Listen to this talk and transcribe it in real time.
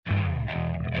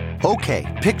Okay,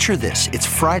 picture this. It's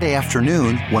Friday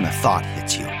afternoon when a thought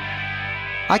hits you.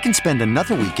 I can spend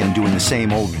another weekend doing the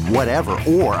same old whatever,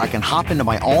 or I can hop into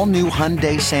my all-new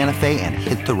Hyundai Santa Fe and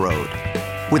hit the road.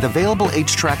 With available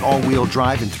H-Track all-wheel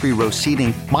drive and 3-row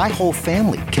seating, my whole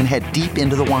family can head deep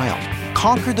into the wild.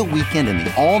 Conquer the weekend in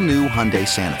the all-new Hyundai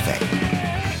Santa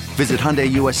Fe. Visit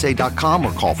HyundaiUSA.com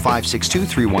or call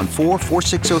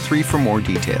 562-314-4603 for more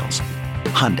details.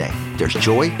 Hyundai, there's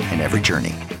joy in every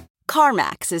journey.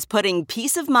 CarMax is putting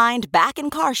peace of mind back in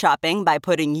car shopping by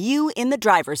putting you in the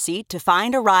driver's seat to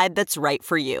find a ride that's right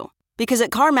for you. Because at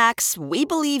CarMax, we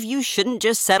believe you shouldn't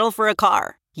just settle for a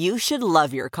car. You should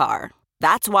love your car.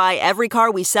 That's why every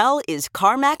car we sell is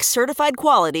CarMax certified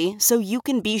quality, so you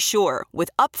can be sure with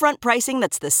upfront pricing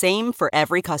that's the same for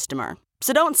every customer.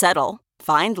 So don't settle.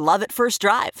 Find love at first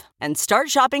drive and start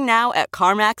shopping now at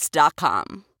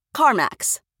CarMax.com.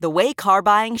 CarMax, the way car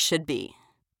buying should be.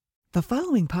 The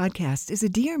following podcast is a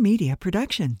Dear Media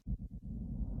production.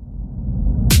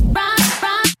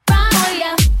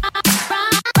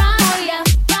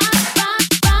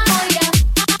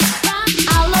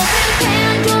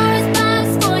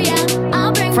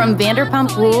 From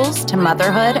Vanderpump Rules to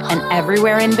motherhood and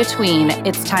everywhere in between,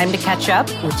 it's time to catch up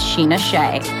with Scheana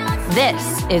Shay.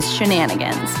 This is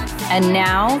Shenanigans. And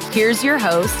now, here's your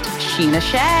host, Scheana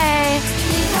Shay.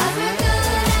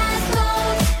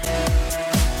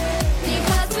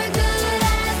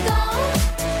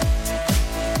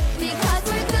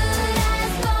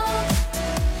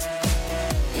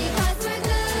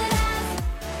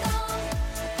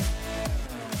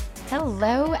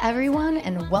 Hello, everyone,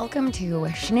 and welcome to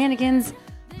Shenanigans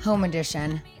Home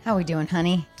Edition. How we doing,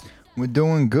 honey? We're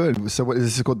doing good. So what is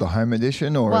this called, the home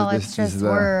edition? Or well, this it's just is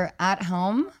we're at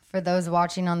home. For those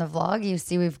watching on the vlog, you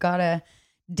see we've got a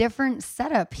different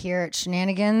setup here at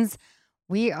Shenanigans.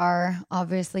 We are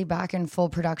obviously back in full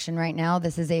production right now.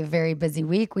 This is a very busy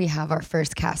week. We have our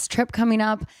first cast trip coming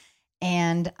up,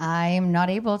 and I'm not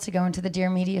able to go into the Dear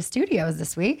Media studios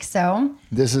this week. So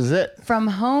this is it. From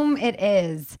home it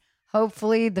is.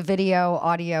 Hopefully the video,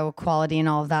 audio quality and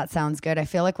all of that sounds good. I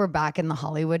feel like we're back in the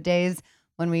Hollywood days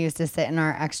when we used to sit in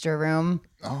our extra room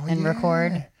and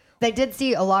record. I did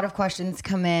see a lot of questions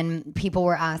come in. People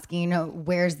were asking,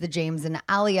 where's the James and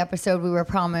Allie episode we were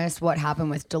promised? What happened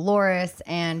with Dolores?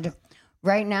 And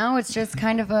right now it's just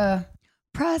kind of a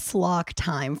press lock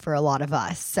time for a lot of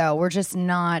us. So we're just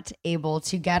not able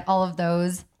to get all of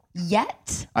those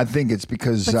yet. I think it's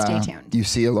because you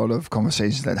see a lot of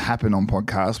conversations that happen on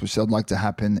podcasts, which they'd like to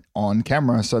happen on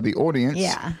camera so the audience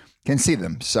can see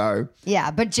them. So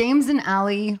yeah, but James and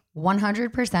Allie,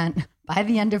 100% by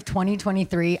the end of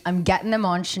 2023, I'm getting them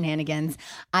on Shenanigans.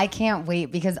 I can't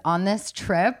wait because on this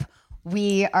trip,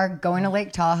 we are going to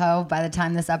Lake Tahoe. By the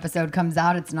time this episode comes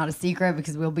out, it's not a secret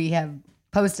because we'll have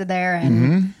posted there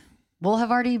and we'll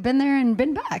have already been there and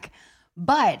been back.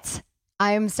 But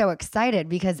I am so excited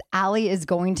because Allie is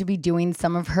going to be doing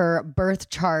some of her birth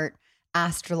chart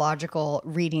astrological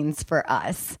readings for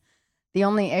us. The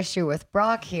only issue with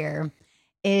Brock here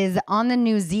is on the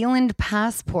New Zealand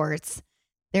passports,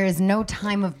 there is no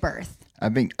time of birth. I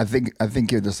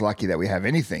think you're just lucky that we have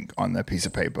anything on that piece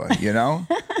of paper, you know?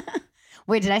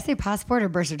 Wait, did I say passport or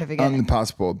birth certificate? On the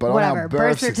passport, but whatever, on our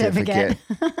birth certificate,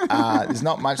 there's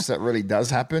not much that really does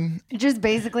happen. It just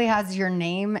basically has your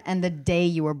name and the day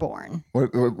you were born.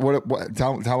 What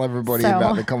tell everybody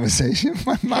about the conversation.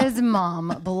 His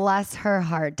mom, bless her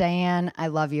heart, Diane, I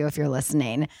love you if you're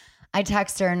listening. I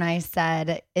text her and I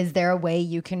said, is there a way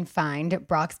you can find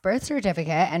Brock's birth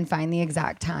certificate and find the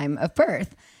exact time of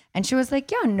birth? And she was like,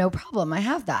 yeah, no problem. I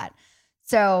have that.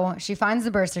 So she finds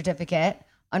the birth certificate.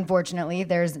 Unfortunately,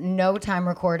 there's no time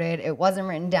recorded. It wasn't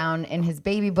written down in his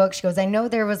baby book. She goes, I know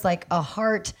there was like a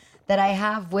heart that I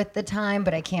have with the time,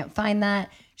 but I can't find that.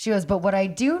 She goes, but what I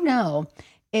do know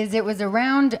is it was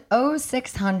around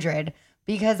 0600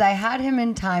 because I had him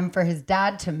in time for his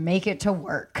dad to make it to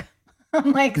work.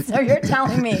 I'm like, so you're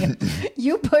telling me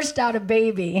you pushed out a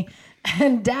baby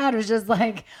and dad was just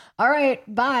like, all right,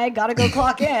 bye. Gotta go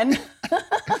clock in.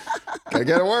 Gotta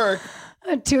get to work.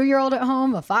 A 2-year-old at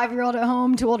home, a 5-year-old at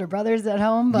home, 2 older brothers at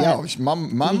home. But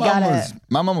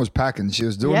my mom was packing. She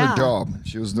was doing the job.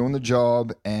 She was doing the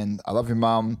job, and I love your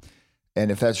mom. And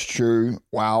if that's true,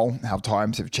 wow, how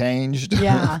times have changed.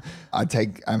 Yeah.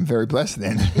 I'm very blessed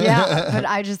then. Yeah, but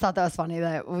I just thought that was funny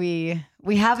that we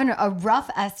have a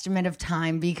rough estimate of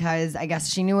time because I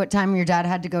guess she knew what time your dad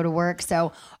had to go to work.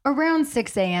 So around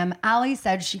 6 a.m., Allie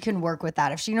said she can work with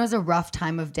that. If she knows a rough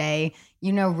time of day,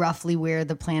 you know roughly where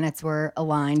the planets were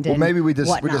aligned. Well, maybe we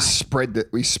just spread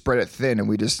it thin, and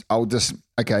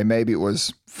maybe it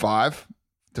was 5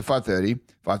 to 5:30,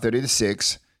 5:30 to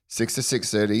 6. 6 to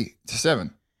 6:30 to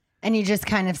 7. And you just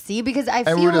kind of see, because I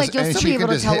feel like you'll still be able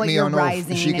to tell what you're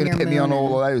rising She and can your hit me on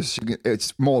all of those.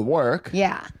 It's more work.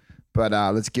 Yeah. But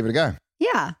let's give it a go.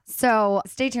 Yeah. So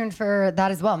stay tuned for that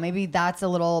as well. Maybe that's a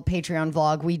little Patreon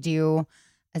vlog we do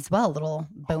as well. A little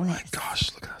bonus. Oh my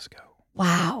gosh, look at us go.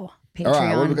 Wow. Patreon. All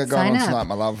right, what do we got going on up. tonight,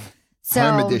 my love? So,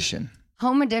 Home edition.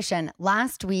 Home edition.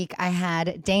 Last week I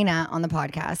had Dana on the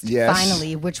podcast, yes.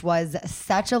 finally, which was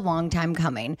such a long time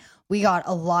coming. We got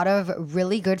a lot of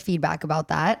really good feedback about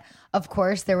that. Of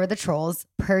course, there were the trolls,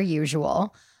 per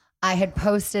usual. I had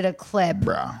posted a clip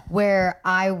where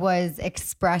I was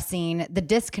expressing the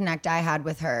disconnect I had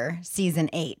with her season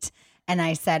 8. And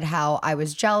I said how I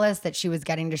was jealous that she was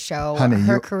getting to show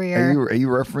her career. Are you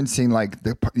referencing like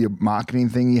your marketing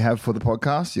thing you have for the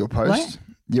podcast, your post?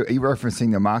 What? Are you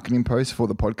referencing the marketing post for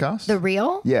the podcast? The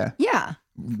reel? Yeah. Yeah.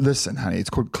 Listen, honey, it's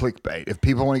called clickbait. If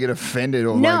people want to get offended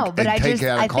or it take it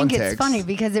out of I context. think it's funny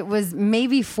because it was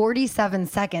maybe 47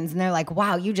 seconds and they're like,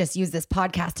 wow, you just used this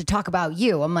podcast to talk about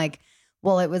you. I'm like,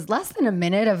 well, it was less than a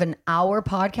minute of an hour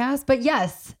podcast, but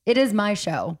yes, it is my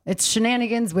show. It's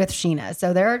Shenanigans with Scheana.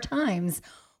 So there are times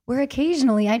where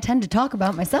occasionally I tend to talk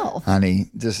about myself. Honey,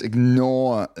 just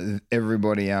ignore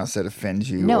everybody else that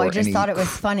offends you. No, I just thought it was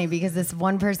funny because this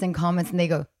one person comments and they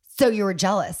go, so you were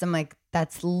jealous. I'm like,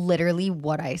 that's literally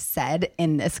what I said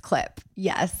in this clip.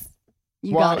 Yes.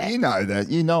 Well, you know that.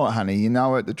 You know it, honey. You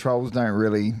know it. The trolls don't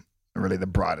really the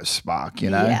brightest spark, you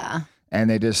know? Yeah. And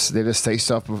they just say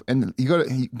stuff. And you got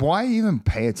to, why even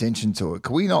pay attention to it?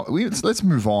 Can we not, let's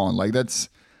move on. Like let's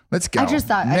go. I just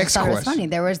thought it was funny.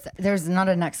 There's not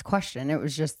a next question. It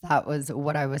was just, that was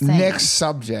what I was saying. Next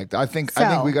subject. I think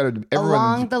we got to,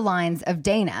 along the lines of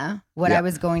Dana, what I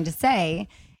was going to say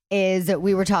is that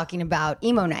we were talking about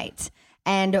emo night.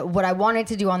 And what I wanted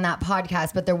to do on that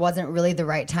podcast, but there wasn't really the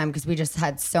right time because we just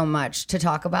had so much to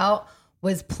talk about,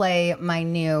 was play my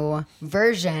new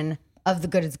version of the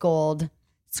Good as Gold,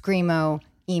 Screamo,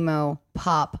 emo,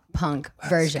 pop, punk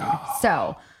version.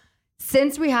 So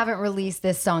since we haven't released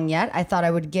this song yet, I thought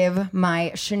I would give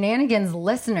my Shenanigans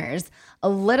listeners a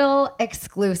little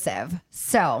exclusive.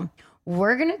 So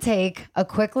we're going to take a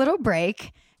quick little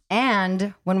break.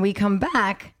 And when we come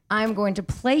back, I'm going to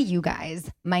play you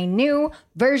guys my new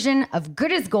version of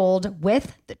Good as Gold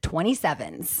with the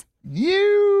 27s.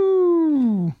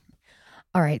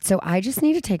 All right, so I just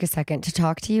need to take a second to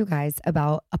talk to you guys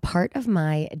about a part of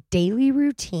my daily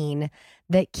routine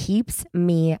that keeps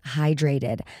me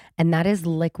hydrated, and that is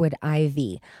Liquid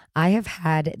IV. I have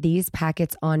had these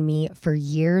packets on me for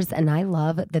years, and I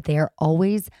love that they are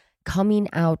always coming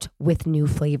out with new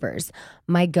flavors.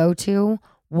 My go-to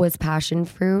was passion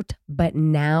fruit, but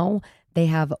now they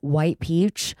have white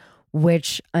peach,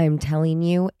 which I'm telling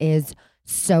you is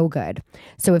so good.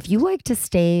 So if you like to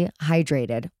stay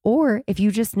hydrated, or if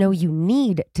you just know you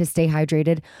need to stay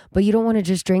hydrated, but you don't want to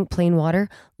just drink plain water,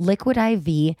 Liquid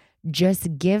IV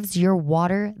just gives your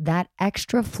water that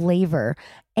extra flavor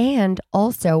and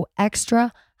also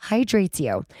extra hydrates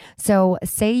you. So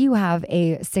say you have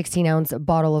a 16-ounce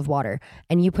bottle of water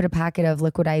and you put a packet of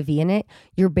Liquid IV in it,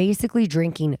 you're basically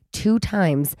drinking 2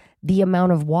 times the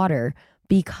amount of water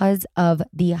because of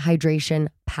the hydration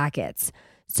packets.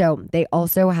 So they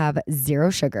also have 0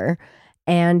 sugar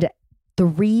and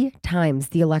 3 times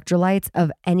the electrolytes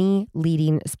of any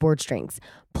leading sports drinks.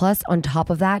 Plus, on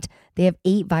top of that, they have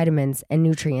 8 vitamins and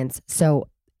nutrients. So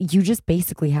you just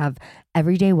basically have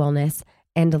everyday wellness.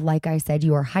 And like I said,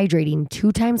 you are hydrating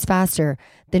 2 times faster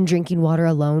than drinking water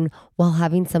alone while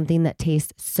having something that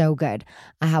tastes so good.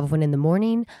 I have one in the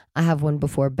morning. I have one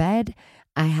before bed.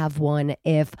 I have one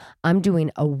if I'm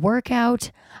doing a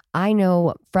workout. I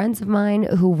know friends of mine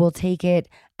who will take it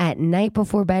at night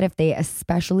before bed if they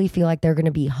especially feel like they're going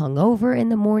to be hungover in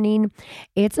the morning.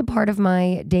 It's a part of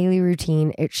my daily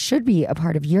routine. It should be a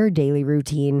part of your daily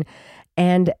routine.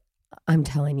 And I'm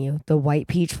telling you, the white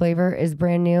peach flavor is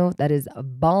brand new. That is a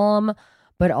bomb.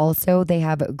 But also they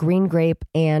have green grape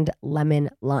and lemon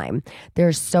lime.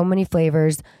 There's so many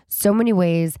flavors, so many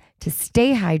ways to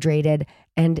stay hydrated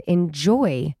and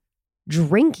enjoy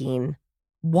drinking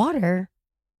water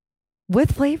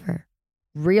with flavor.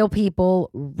 Real people,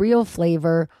 real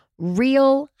flavor,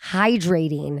 real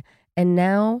hydrating, and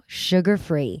now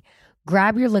sugar-free.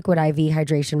 Grab your Liquid IV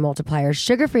Hydration Multiplier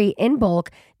sugar-free in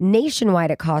bulk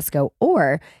nationwide at Costco,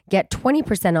 or get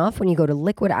 20% off when you go to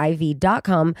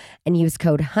liquidiv.com and use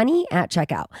code HONEY at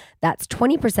checkout. That's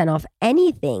 20% off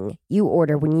anything you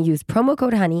order when you use promo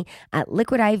code HONEY at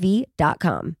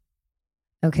liquidiv.com.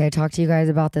 Okay, I talked to you guys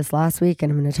about this last week,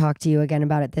 and I'm going to talk to you again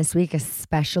about it this week,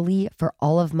 especially for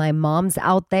all of my moms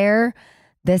out there.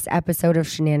 This episode of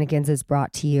Shenanigans is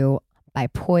brought to you by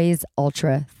Poise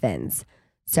Ultra Thins.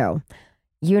 So,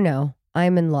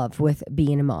 I'm in love with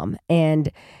being a mom,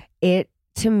 and it,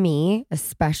 to me,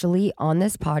 especially on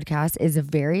this podcast, is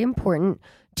very important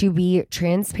to be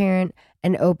transparent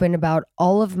and open about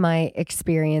all of my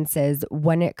experiences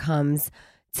when it comes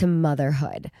to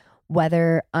motherhood.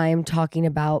 Whether I'm talking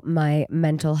about my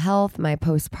mental health, my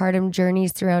postpartum journey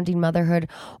surrounding motherhood,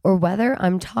 or whether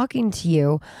I'm talking to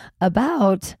you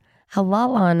about how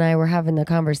Lala and I were having the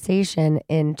conversation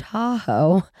in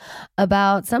Tahoe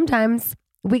about sometimes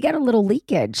we get a little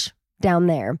leakage down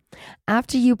there.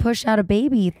 After you push out a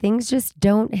baby, things just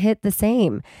don't hit the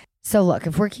same. So look,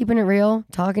 if we're keeping it real,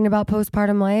 talking about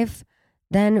postpartum life,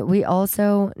 then we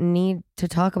also need to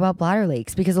talk about bladder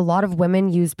leaks, because a lot of women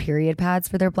use period pads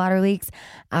for their bladder leaks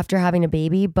after having a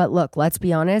baby. But look, let's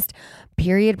be honest,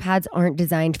 period pads aren't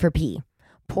designed for pee.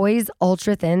 Poise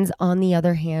Ultra Thins, on the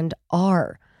other hand,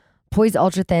 are. Poise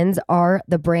Ultra Thins are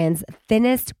the brand's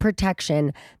thinnest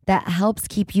protection that helps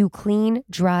keep you clean,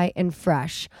 dry, and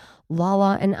fresh.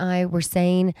 Lala and I were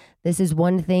saying this is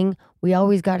one thing we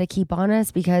always got to keep on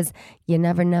us, because you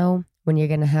never know when you're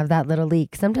going to have that little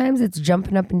leak. Sometimes it's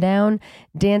jumping up and down,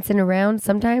 dancing around.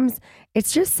 Sometimes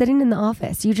it's just sitting in the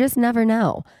office. You just never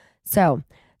know. So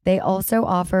they also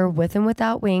offer with and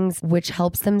without wings, which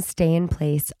helps them stay in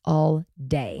place all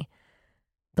day.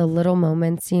 The little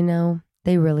moments,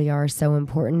 they really are so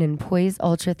important, and Poise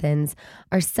Ultra Thins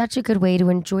are such a good way to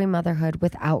enjoy motherhood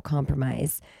without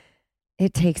compromise.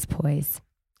 It takes poise.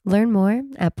 Learn more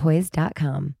at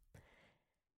poise.com.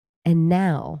 And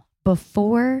now,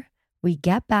 before we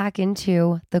get back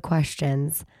into the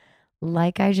questions,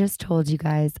 like I just told you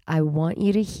guys, I want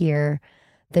you to hear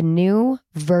the new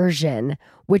version,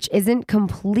 which isn't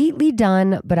completely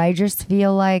done, but I just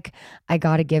feel like I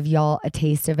got to give y'all a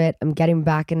taste of it. I'm getting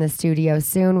back in the studio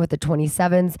soon with the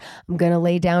 27s. I'm going to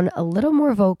lay down a little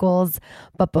more vocals.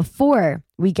 But before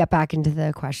we get back into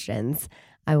the questions,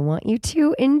 I want you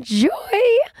to enjoy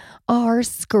our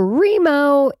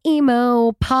screamo,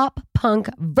 emo, pop punk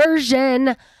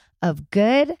version of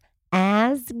Good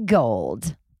as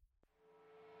Gold.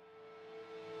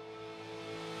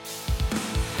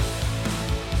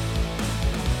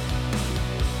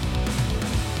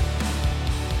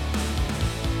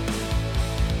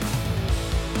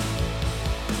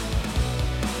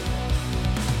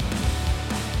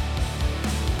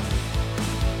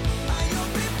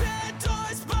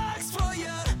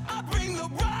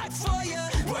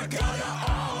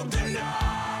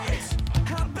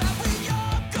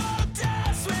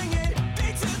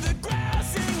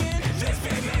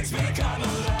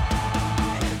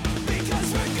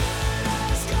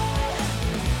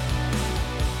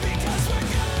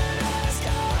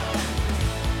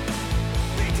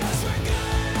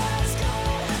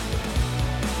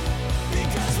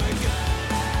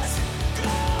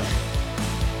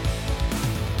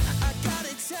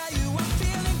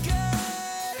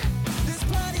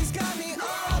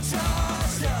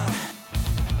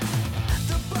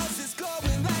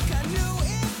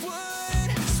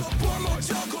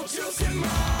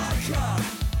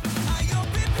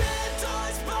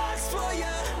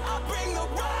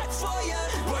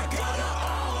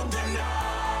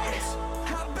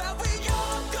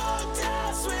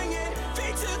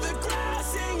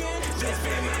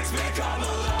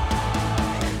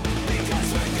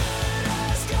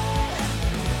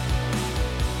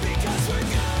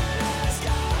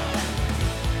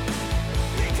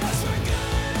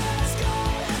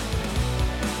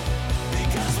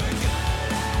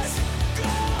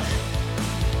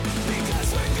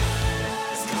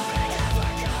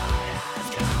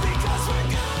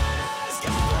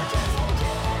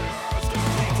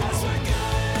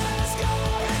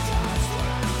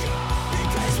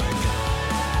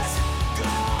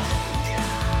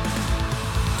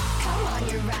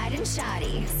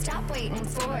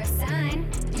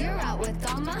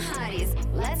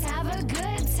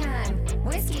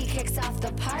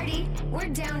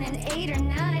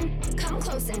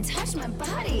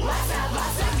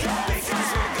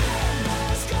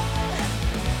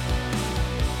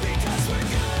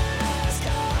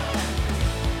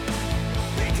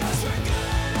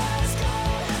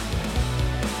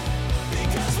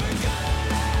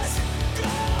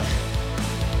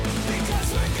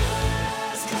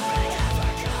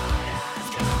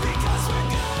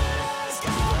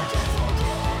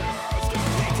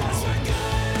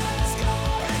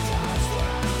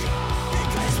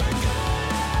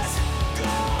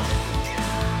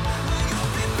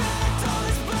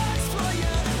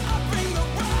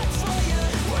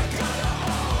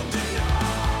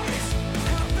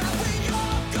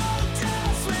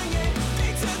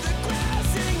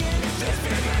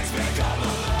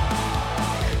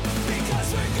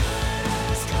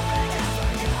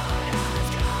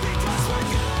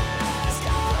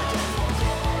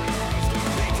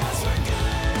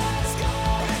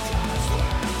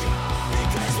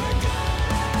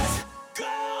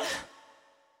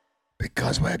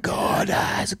 Because we're good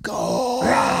as gold.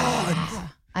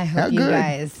 I hope you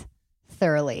guys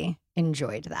thoroughly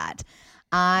enjoyed that.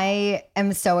 I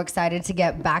am so excited to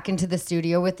get back into the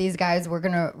studio with these guys. We're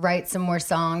going to write some more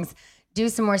songs, do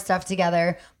some more stuff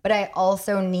together, but I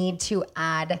also need to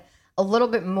add a little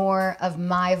bit more of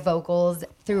my vocals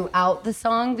throughout the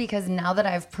song, because now that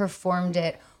I've performed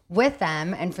it with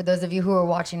them, and for those of you who are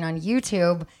watching on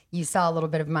YouTube, you saw a little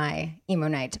bit of my emo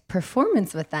night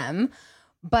performance with them.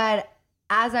 But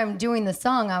as I'm doing the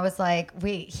song, I was like,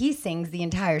 wait, he sings the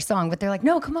entire song, but they're like,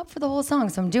 no, come up for the whole song.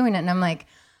 So I'm doing it, and I'm like,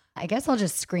 I guess I'll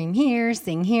just scream here,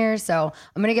 sing here. So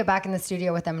I'm going to get back in the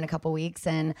studio with them in a couple weeks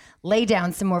and lay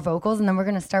down some more vocals, and then we're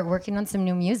going to start working on some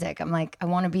new music. I'm like, I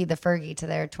want to be the Fergie to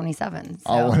their 27. So.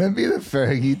 I want to be the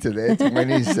Fergie to their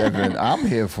 27. I'm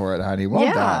here for it, honey.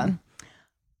 Well done.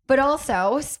 But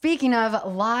also, speaking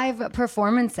of live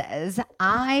performances,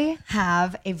 I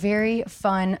have a very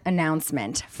fun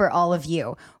announcement for all of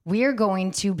you. We're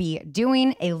going to be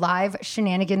doing a live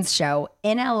Shenanigans show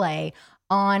in LA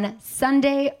on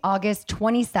Sunday, August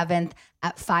 27th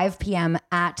at 5 p.m.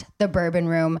 at the Bourbon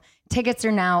Room. Tickets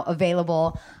are now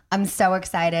available. I'm so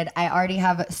excited. I already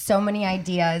have so many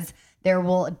ideas. There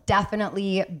will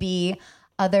definitely be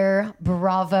other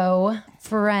Bravo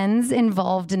friends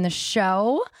involved in the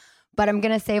show, but I'm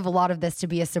going to save a lot of this to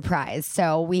be a surprise.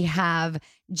 So we have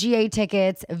GA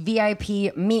tickets,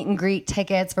 VIP meet and greet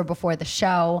tickets for before the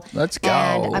show. Let's go.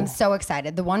 And I'm so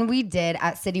excited. The one we did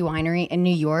at City Winery in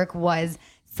New York was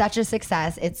such a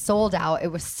success. It sold out.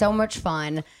 It was so much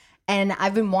fun. And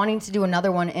I've been wanting to do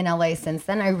another one in LA since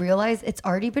then. I realized it's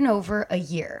already been over a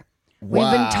year.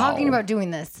 We've been talking about doing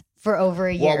this for over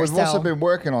a year. Well, we've also been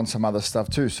working on some other stuff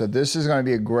too. So this is going to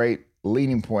be a great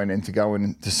leading point into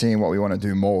going to seeing what we want to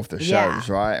do more with the shows,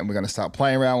 right? And we're going to start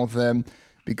playing around with them.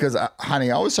 Because, honey,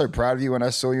 I was so proud of you when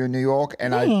I saw you in New York,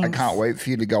 and I can't wait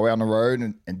for you to go out on the road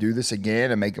and do this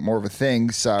again and make it more of a thing.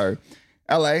 So,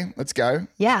 LA, let's go.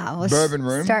 Yeah. Bourbon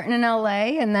Room. Starting in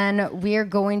LA, and then we're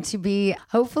going to be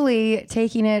hopefully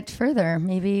taking it further,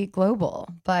 maybe global.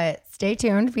 But stay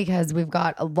tuned, because we've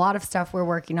got a lot of stuff we're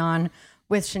working on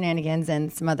with Shenanigans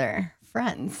and some other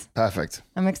friends. Perfect.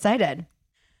 I'm excited.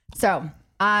 So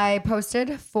I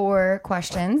posted 4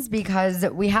 questions because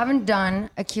we haven't done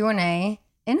a Q&A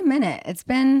in a minute. It's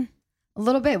been a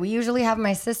little bit. We usually have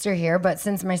my sister here, but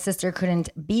since my sister couldn't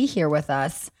be here with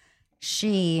us,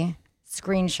 she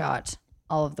screenshot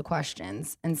all of the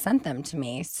questions and sent them to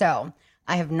me. So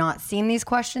I have not seen these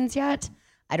questions yet.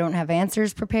 I don't have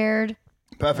answers prepared.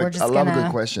 Perfect. I love a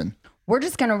good question. We're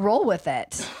just going to roll with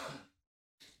it.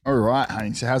 All right,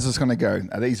 honey. So how's this going to go?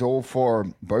 Are these all for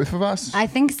both of us? I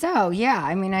think so, yeah.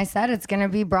 I mean, I said it's going to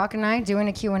be Brock and I doing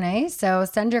a Q&A, so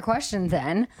send your questions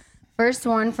in. First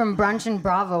one from Brunch and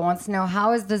Bravo wants to know,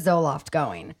 how is the Zoloft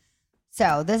going?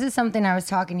 So this is something I was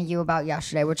talking to you about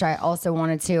yesterday, which I also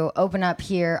wanted to open up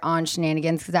here on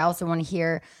Shenanigans, because I also want to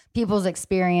hear people's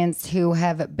experience who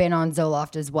have been on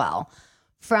Zoloft as well.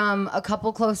 From a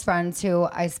couple close friends who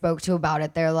I spoke to about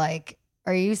it, they're like,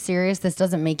 are you serious? This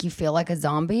doesn't make you feel like a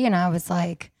zombie? And I was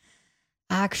like,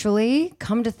 actually,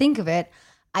 come to think of it,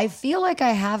 I feel like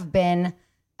I have been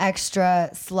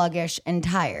extra sluggish and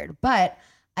tired, but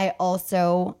I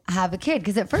also have a kid.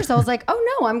 Because at first I was like,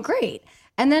 oh no, I'm great.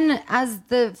 And then as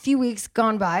the few weeks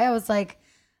gone by, I was like,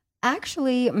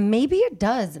 actually, maybe it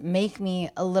does make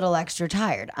me a little extra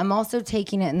tired. I'm also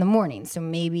taking it in the morning, so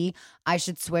maybe I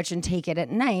should switch and take it at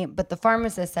night. But the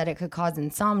pharmacist said it could cause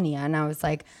insomnia. And I was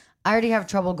like, I already have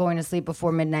trouble going to sleep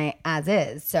before midnight as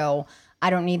is. So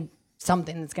I don't need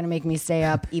something that's going to make me stay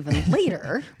up even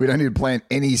later. We don't need to plant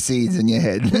any seeds in your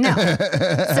head. No.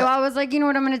 So I was like, you know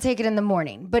what? I'm going to take it in the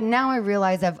morning. But now I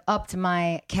realize I've upped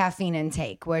my caffeine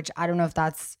intake, which I don't know if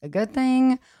that's a good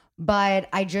thing, but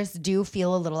I just do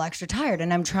feel a little extra tired.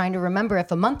 And I'm trying to remember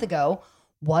if a month ago,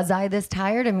 was I this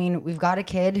tired? I mean, we've got a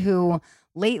kid who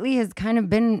lately has kind of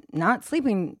been not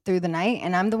sleeping through the night,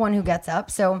 and I'm the one who gets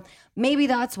up. So maybe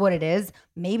that's what it is.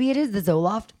 Maybe it is the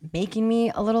Zoloft making me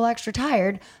a little extra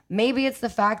tired. Maybe it's the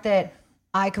fact that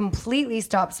I completely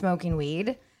stopped smoking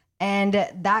weed. And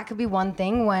that could be one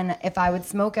thing, when if I would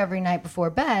smoke every night before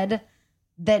bed,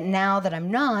 that now that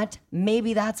I'm not,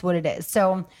 maybe that's what it is.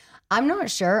 So I'm not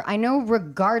sure. I know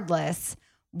regardless,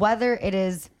 whether it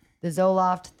is the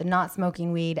Zoloft, the not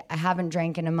smoking weed, I haven't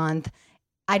drank in a month,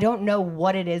 I don't know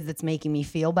what it is that's making me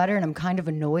feel better. And I'm kind of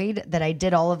annoyed that I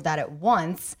did all of that at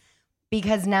once,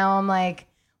 because now I'm like,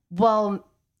 well,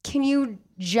 can you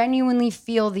genuinely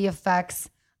feel the effects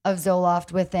of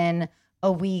Zoloft within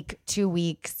a week, 2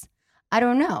 weeks? I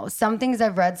don't know. Some things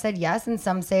I've read said yes, and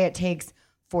some say it takes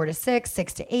 4 to 6,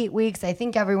 6 to 8 weeks. I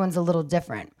think everyone's a little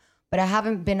different. but I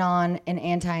haven't been on an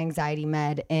anti-anxiety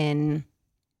med in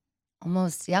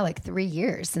almost, like 3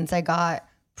 years since I got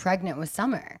pregnant with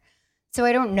Summer. So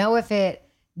I don't know if it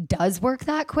does work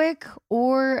that quick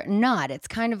or not. It's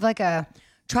kind of like a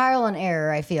trial and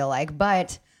error, I feel like.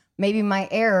 But maybe my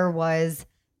error was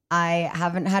I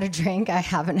haven't had a drink, I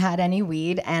haven't had any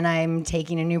weed, and I'm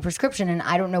taking a new prescription, and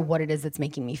I don't know what it is that's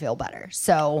making me feel better.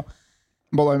 So...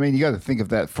 Well, I mean, you got to think of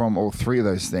that from all three of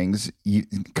those things.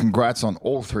 Congrats on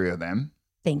all three of them.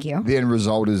 Thank you. The end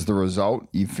result is the result.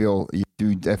 You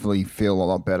do definitely feel a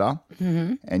lot better,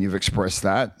 and you've expressed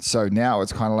that. So now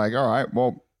it's kind of like, all right,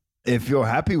 well, if you're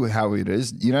happy with how it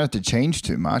is, you don't have to change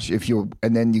too much.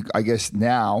 I guess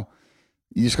now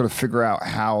you just got to figure out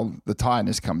how the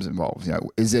tiredness comes involved.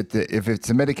 Is it if it's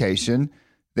a medication,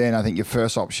 then I think your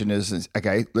first option is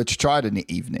okay, let's try it in the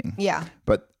evening. Yeah.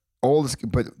 But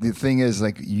the thing is,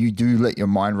 like, you do let your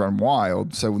mind run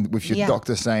wild. So with your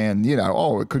doctor saying,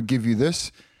 it could give you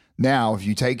this. Now, if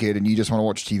you take it and you just want to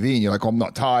watch TV and you're like, I'm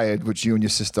not tired, which you and your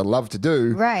sister love to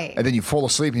do. Right. And then you fall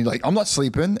asleep and you're like, I'm not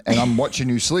sleeping and I'm watching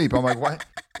you sleep. I'm like, what?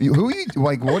 Who are you?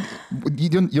 Like, what?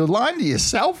 You're lying to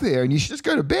yourself there and you should just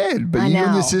go to bed. But you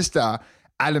and your sister,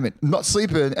 adamant, not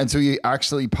sleeping until you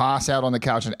actually pass out on the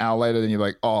couch an hour later. Then you're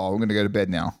like, oh, I'm going to go to bed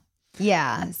now.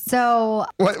 Yeah. So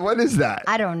what is that?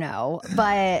 I don't know.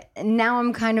 But now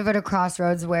I'm kind of at a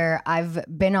crossroads where I've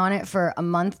been on it for a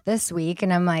month this week.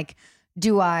 And I'm like,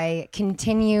 do I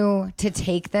continue to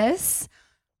take this?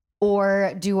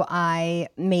 Or do I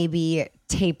maybe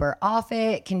taper off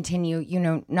it,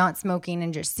 continue, not smoking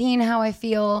and just seeing how I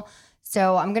feel?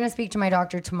 So I'm going to speak to my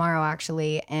doctor tomorrow,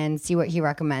 actually, and see what he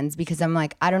recommends, because I'm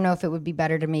like, I don't know if it would be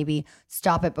better to maybe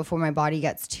stop it before my body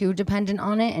gets too dependent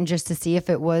on it, and just to see if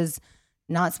it was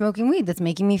not smoking weed that's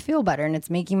making me feel better and it's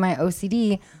making my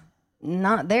OCD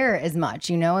not there as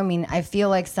much. I mean, I feel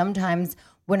like sometimes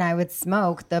when I would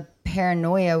smoke, the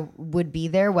paranoia would be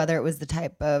there, whether it was the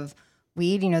type of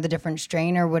weed, the different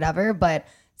strain or whatever, but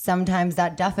sometimes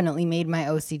that definitely made my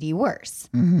OCD worse.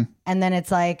 Mm-hmm. And then it's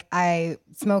like I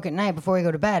smoke at night before I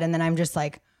go to bed, and then I'm just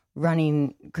like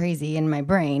running crazy in my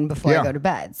brain before I go to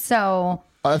bed. So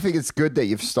I think it's good that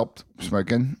you've stopped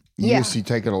smoking. You used to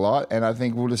take it a lot, and I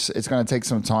think it's going to take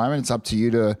some time, and it's up to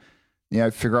you to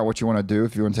figure out what you want to do.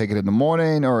 If you want to take it in the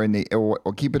morning or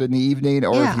or keep it in the evening,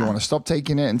 or if you want to stop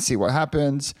taking it and see what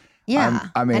happens. Yeah.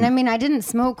 I mean, I didn't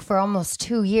smoke for almost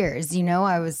 2 years.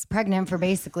 I was pregnant for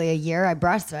basically a year. I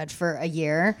breastfed for a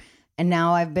year. And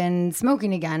now I've been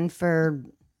smoking again for,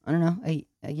 I don't know,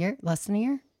 a year, less than a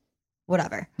year,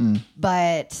 whatever.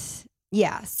 But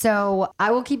yeah, so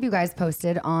I will keep you guys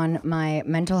posted on my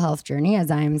mental health journey, as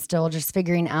I'm still just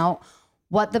figuring out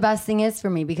what the best thing is for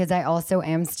me, because I also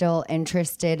am still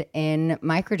interested in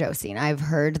microdosing. I've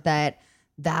heard that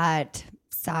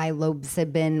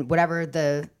psilocybin, whatever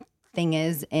the thing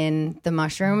is in the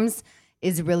mushrooms,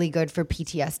 is really good for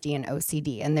PTSD and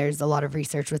OCD, and there's a lot of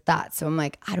research with that. So I'm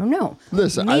like, I don't know.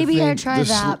 Listen, maybe I try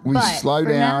that. We but slow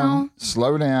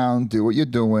down, do what you're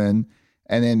doing,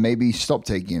 and then maybe stop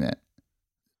taking it.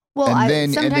 Well,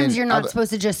 sometimes you're not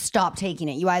supposed to just stop taking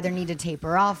it. You either need to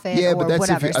taper off it or but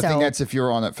whatever. I think that's if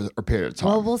you're on it for a period of time.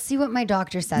 Well, we'll see what my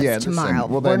doctor says tomorrow.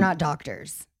 We're not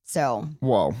doctors, so.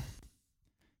 Well,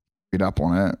 get up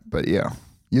on it, but yeah,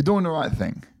 you're doing the right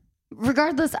thing.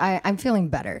 Regardless, I'm feeling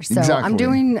better. So exactly. I'm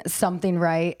doing something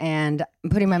right, and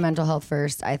putting my mental health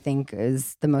first, I think,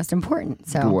 is the most important.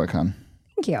 So good work, hon.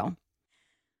 Thank you.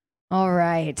 All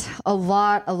right. A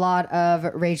lot of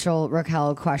Rachel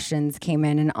Raquel questions came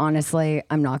in, and honestly,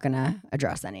 I'm not going to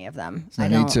address any of them. I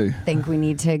don't think we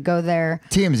need to go there.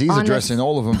 TMZ's addressing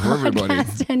all of them for everybody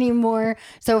anymore.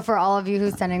 So for all of you who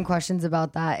send in questions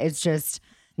about that, it's just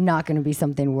not going to be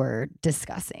something we're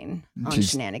discussing on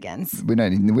Shenanigans. We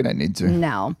don't need to.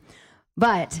 No.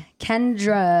 But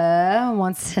Kendra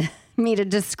wants me to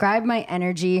describe my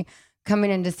energy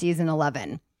coming into season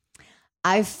 11.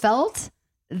 I felt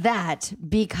that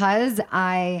because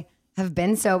I have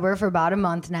been sober for about a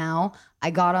month now,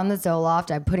 I got on the Zoloft,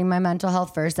 I'm putting my mental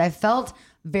health first. I felt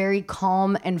very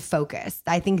calm and focused.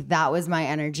 I think that was my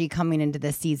energy coming into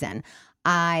this season.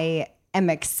 I am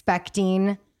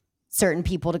expecting certain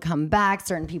people to come back,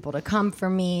 certain people to come for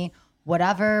me,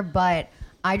 whatever. But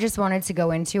I just wanted to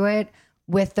go into it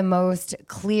with the most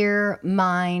clear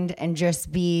mind and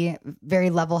just be very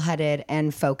level-headed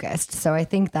and focused. So I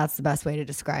think that's the best way to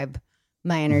describe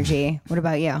my energy. What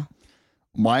about you?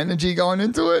 My energy going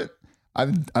into it? I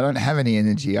don't have any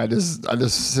energy. I just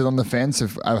sit on the fence.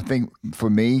 I think for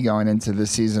me going into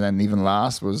this season and even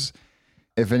last was,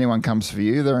 if anyone comes for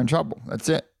you, they're in trouble. That's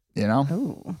it.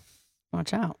 Ooh,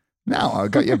 watch out. No, I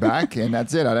got your back, and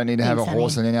that's it. I don't need to have a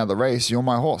horse in any other race. You're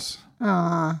my horse.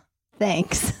 Aw,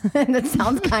 Thanks. That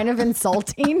sounds kind of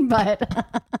insulting, but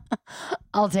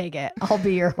I'll take it. I'll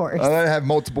be your horse. I don't have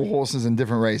multiple horses in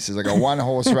different races. I got one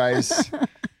horse race.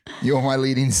 You're my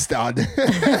leading stud.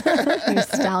 You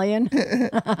stallion.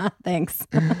 Thanks.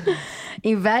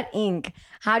 Yvette Inc.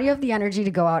 How do you have the energy to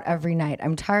go out every night?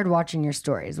 I'm tired watching your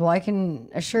stories. Well, I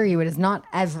can assure you it is not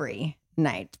every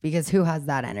night because who has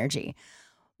that energy?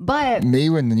 But me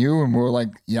when we were like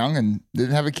young and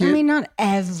didn't have a kid. I mean, not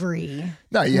every.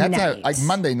 No, you had night. to have, like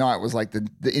Monday night was like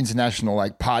the international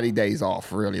like party days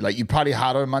off. Really, like you party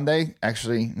harder on Monday.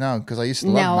 Actually, no, because I used to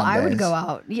love Mondays. I would go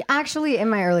out. Actually, in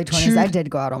my early 20s, I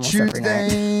did go out almost every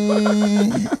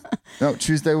night. No,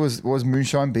 Tuesday was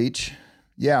Moonshine Beach.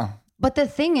 Yeah. But the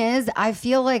thing is, I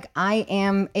feel like I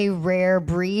am a rare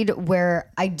breed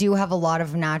where I do have a lot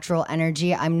of natural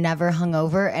energy. I'm never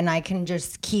hungover and I can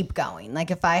just keep going. Like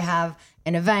if I have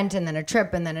an event and then a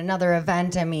trip and then another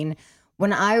event. I mean,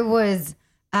 when I was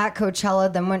at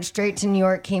Coachella, then went straight to New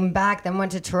York, came back, then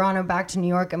went to Toronto, back to New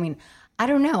York. I mean, I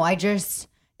don't know. It's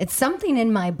something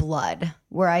in my blood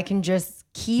where I can just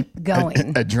keep going.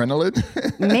 Adrenaline?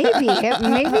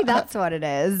 Maybe that's what it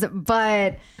is.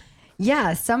 But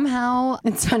yeah, somehow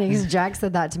it's funny because Jack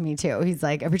said that to me too. He's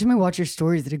like, every time I watch your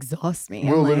stories, it exhausts me.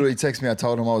 Will literally texted me. I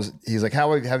told him he's like,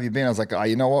 how have you been? I was like,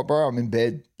 you know what, bro? I'm in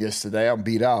bed yesterday. I'm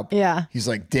beat up. Yeah. He's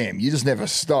like, damn, you just never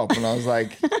stop. And I was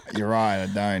like, you're right, I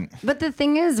don't. But the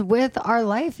thing is with our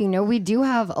life, we do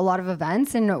have a lot of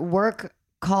events and work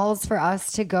calls for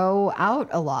us to go out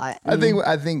a lot. I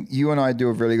think you and I do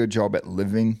a really good job at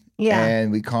living. Yeah.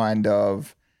 And we kind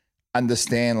of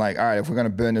understand like, all right, if we're going to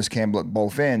burn this candle at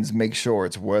both ends, make sure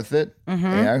it's worth it,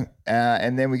 and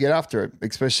then we get after it,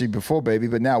 especially before baby.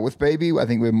 But now with baby, I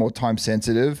think we're more time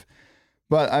sensitive.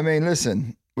 But I mean,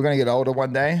 listen, we're going to get older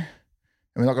one day and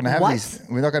we're not going to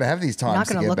have these times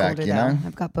to get back,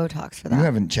 I've got Botox for that. You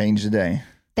haven't changed a day.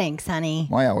 Thanks, honey.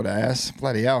 My old ass.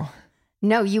 Bloody hell.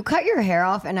 No, you cut your hair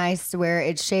off and I swear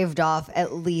it shaved off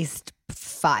at least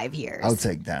 5 years. I'll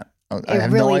take that. I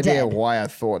have really no idea did. why I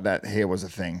thought that hair was a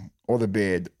thing. Or the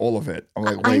beard, all of it. I'm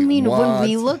like, wait, I mean, what? when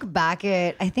we look back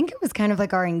at, I think it was kind of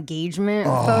like our engagement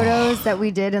photos that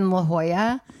we did in La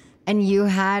Jolla, and you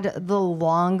had the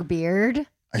long beard.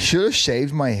 I should have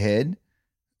shaved my head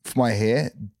for my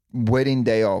hair wedding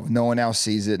day of. No one else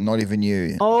sees it, not even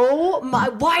you. Oh my,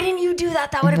 why didn't you do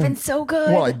that? That would have been so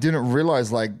good. Well, I didn't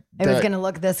realize like it was going to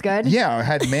look this good. Yeah, I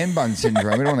had man bun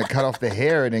syndrome. I don't want to cut off the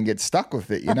hair and then get stuck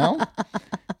with it,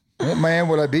 What man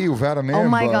would I be without a man bun? Oh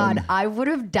my God, I would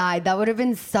have died. That would have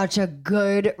been such a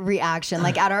good reaction.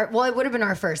 Like it would have been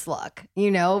our first look,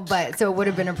 but so it would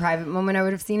have been a private moment. I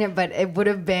would have seen it, but it would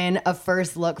have been a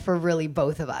first look for really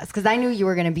both of us. Cause I knew you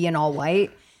were going to be in all white.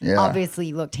 Yeah. Obviously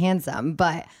you looked handsome,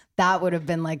 but that would have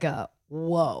been like a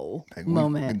whoa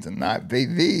moment. Tonight,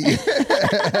 baby.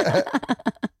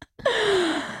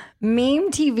 Meme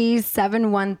TV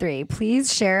 713.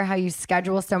 Please share how you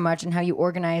schedule so much and how you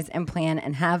organize and plan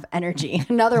and have energy.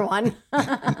 Another one.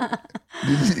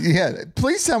 Yeah.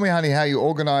 Please tell me, honey, how you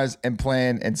organize and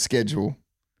plan and schedule.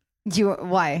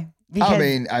 Why?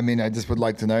 Because I mean, I just would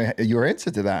like to know your answer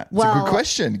to that. It's a good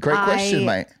question. Great question,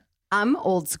 mate. I'm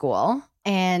old school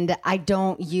and I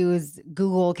don't use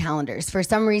Google calendars. For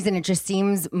some reason, it just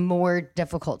seems more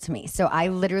difficult to me. So I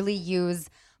literally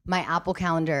use my Apple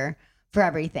Calendar for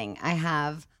everything. I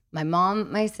have my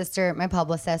mom, my sister, my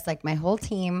publicist, like my whole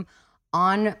team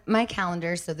on my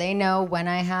calendar so they know when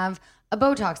I have a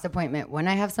Botox appointment, when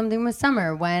I have something with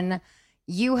Summer, when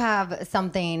you have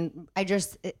something.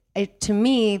 To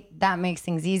me, that makes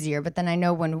things easier. But then I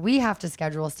know when we have to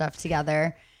schedule stuff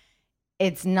together,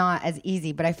 it's not as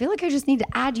easy. But I feel like I just need to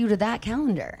add you to that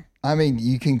calendar. I mean,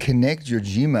 you can connect your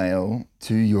Gmail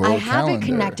to your calendar. I have it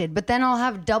connected, but then I'll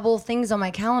have double things on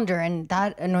my calendar, and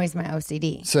that annoys my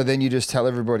OCD. So then you just tell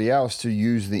everybody else to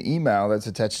use the email that's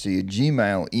attached to your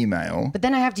Gmail email. But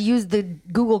then I have to use the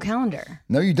Google Calendar.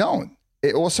 No, you don't.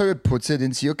 It puts it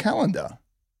into your calendar.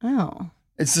 Oh.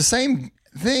 It's the same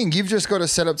thing. You've just got to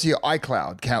set up to your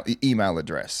iCloud email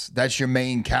address. That's your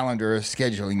main calendar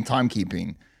scheduling,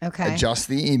 timekeeping. Okay. Adjust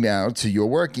the email to your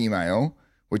work email,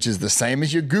 which is the same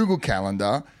as your Google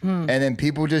Calendar. And then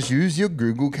people just use your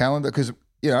Google Calendar because,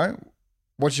 we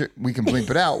can bleep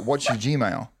it out. What's your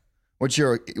Gmail? What's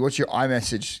your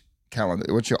iMessage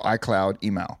calendar? What's your iCloud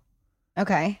email?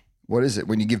 Okay. What is it?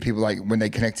 When you give people when they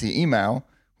connect to your email,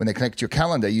 when they connect to your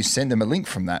calendar, you send them a link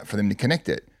from that for them to connect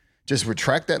it. Just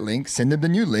retract that link, send them the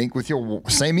new link with your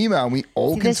same email, and we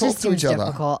all can talk to each other.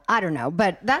 Difficult. I don't know,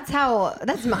 but that's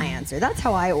my answer. That's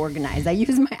how I organize. I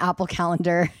use my Apple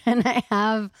Calendar, and I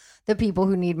have the people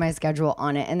who need my schedule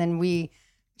on it, and then we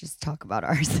just talk about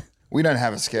ours. We don't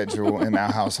have a schedule in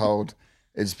our household.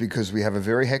 It's because we have a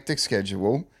very hectic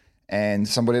schedule and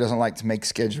somebody doesn't like to make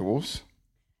schedules.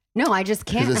 No, I just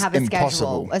can't have a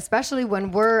impossible. schedule, especially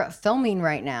when we're filming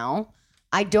right now.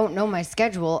 I don't know my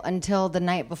schedule until the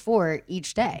night before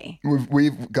each day.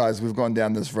 We've gone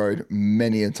down this road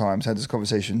many a times, had this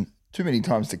conversation too many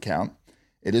times to count.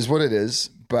 It is what it is,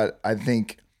 but I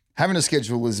think having a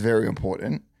schedule is very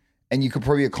important, and you could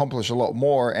probably accomplish a lot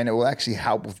more, and it will actually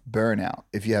help with burnout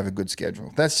if you have a good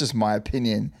schedule. That's just my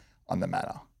opinion on the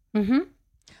matter. Mm-hmm.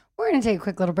 We're going to take a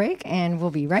quick little break, and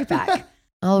we'll be right back.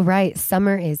 All right,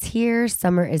 summer is here.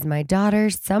 Summer is my daughter.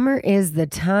 Summer is the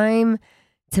time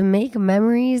to make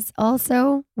memories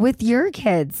also with your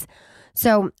kids.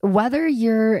 So whether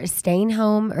you're staying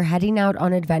home or heading out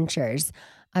on adventures,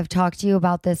 I've talked to you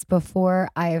about this before.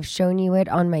 I have shown you it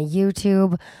on my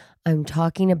YouTube. I'm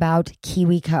talking about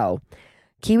KiwiCo.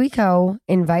 KiwiCo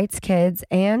invites kids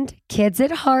and kids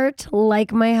at heart,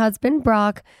 like my husband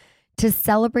Brock, to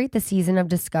celebrate the season of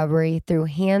discovery through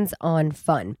hands-on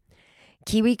fun.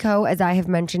 KiwiCo, as I have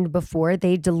mentioned before,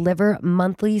 they deliver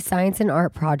monthly science and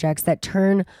art projects that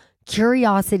turn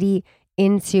curiosity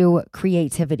into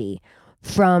creativity.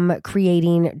 From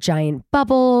creating giant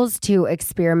bubbles to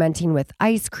experimenting with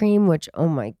ice cream, which, oh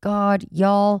my God,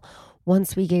 y'all,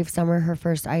 once we gave Summer her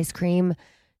first ice cream,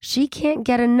 she can't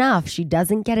get enough. She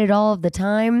doesn't get it all of the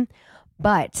time.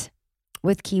 But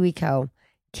with KiwiCo,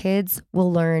 kids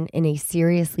will learn in a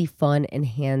seriously fun and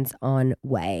hands-on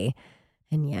way.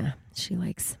 And yeah, she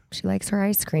likes her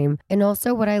ice cream. And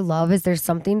also what I love is there's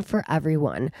something for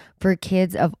everyone, for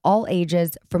kids of all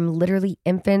ages, from literally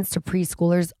infants to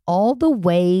preschoolers, all the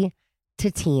way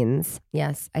to teens.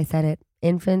 Yes, I said it,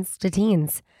 infants to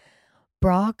teens.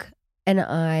 Brock and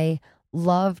I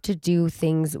love to do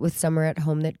things with Summer at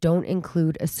home that don't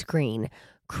include a screen.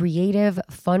 Creative,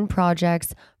 fun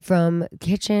projects from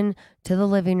kitchen to the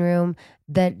living room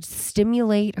that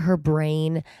stimulate her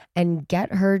brain and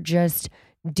get her just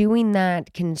doing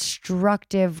that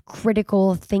constructive,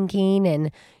 critical thinking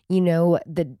and,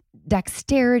 the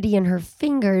dexterity in her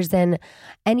fingers and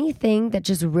anything that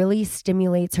just really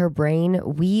stimulates her brain,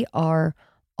 we are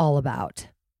all about.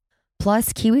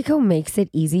 Plus, KiwiCo makes it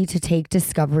easy to take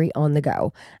discovery on the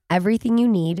go. Everything you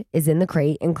need is in the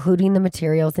crate, including the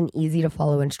materials and easy to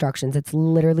follow instructions. It's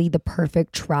literally the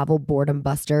perfect travel boredom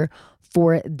buster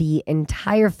for the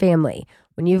entire family.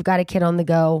 When you've got a kid on the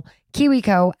go,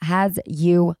 KiwiCo has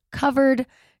you covered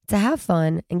to have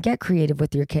fun and get creative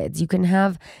with your kids. You can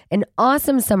have an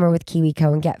awesome summer with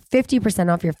KiwiCo and get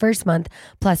 50% off your first month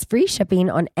plus free shipping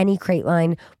on any crate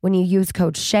line when you use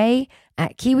code SHAY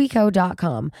at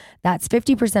kiwico.com. That's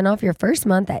 50% off your first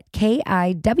month at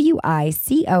kiwico.com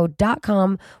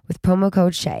with promo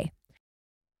code SHAY.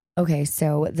 Okay,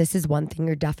 so this is one thing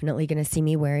you're definitely going to see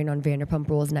me wearing on Vanderpump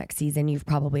Rules next season. You've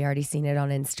probably already seen it on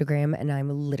Instagram, and I'm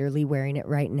literally wearing it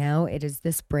right now. It is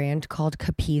this brand called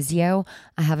Capezio.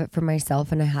 I have it for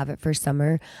myself, and I have it for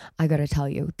Summer. I got to tell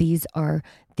you, these are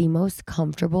the most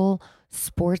comfortable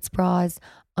sports bras,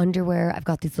 underwear. I've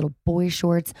got these little boy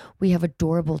shorts. We have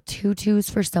adorable tutus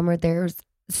for Summer. There's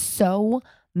so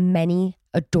many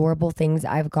adorable things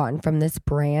I've gotten from this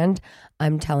brand.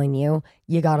 I'm telling you,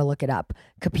 you got to look it up.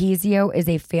 Capezio is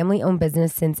a family-owned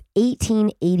business since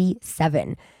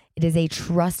 1887. It is a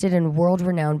trusted and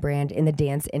world-renowned brand in the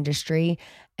dance industry,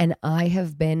 and I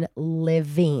have been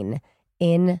living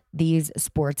in these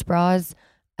sports bras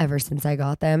ever since I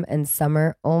got them. And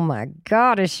Summer, oh my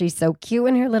God, is she so cute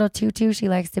in her little tutu. She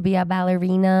likes to be a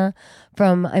ballerina.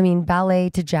 From ballet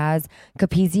to jazz,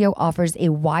 Capezio offers a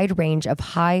wide range of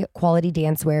high quality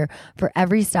dancewear for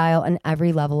every style and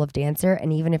every level of dancer.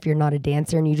 And even if you're not a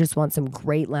dancer and you just want some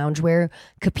great loungewear,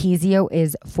 Capezio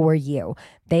is for you.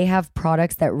 They have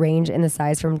products that range in the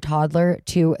size from toddler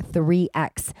to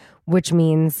 3X, which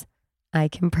means I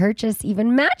can purchase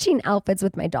even matching outfits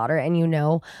with my daughter.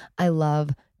 And I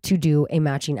love to do a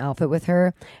matching outfit with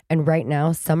her. And right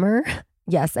now, Summer,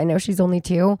 yes, I know she's only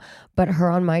 2, but her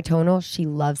on my tonal, she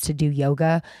loves to do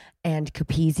yoga. And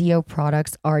Capezio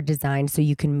products are designed so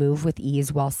you can move with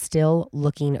ease while still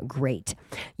looking great.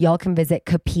 Y'all can visit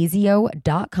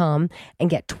capezio.com and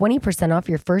get 20% off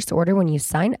your first order when you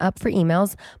sign up for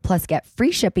emails, plus get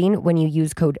free shipping when you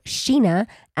use code Scheana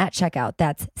at checkout.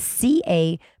 That's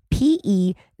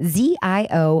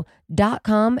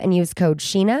CAPEZIO.com and use code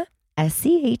Scheana,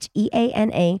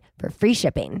 SCHEANA, for free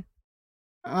shipping.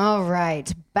 All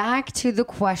right, back to the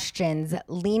questions.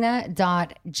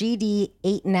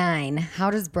 Lena.GD89, how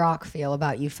does Brock feel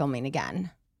about you filming again?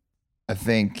 I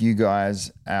think you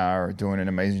guys are doing an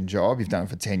amazing job. You've done it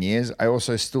for 10 years. I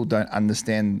also still don't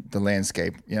understand the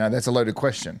landscape. That's a loaded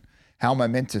question. How am I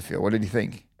meant to feel? What did you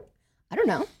think? I don't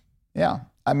know. Yeah.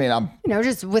 I mean,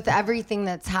 just with everything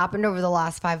that's happened over the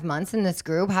last 5 months in this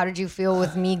group, how did you feel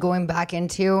with me going back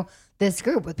into this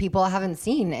group with people I haven't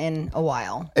seen in a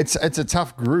while? It's a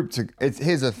tough group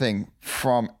here's the thing,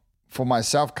 for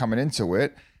myself coming into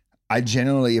it, I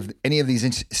generally, if any of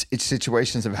these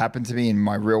situations have happened to me in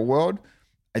my real world,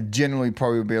 I generally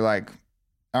probably would be like,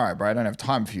 all right, bro, I don't have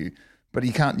time for you. But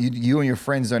you and your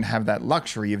friends don't have that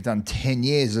luxury. You've done 10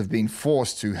 years of being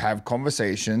forced to have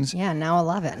conversations. Yeah, now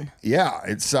 11.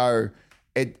 Yeah.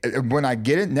 When I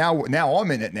get it, now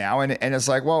I'm in it now. And it's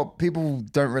like, well, people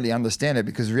don't really understand it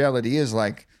because reality is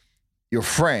like your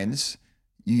friends,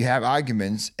 you have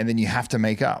arguments and then you have to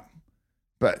make up.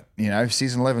 But,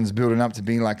 season 11 is building up to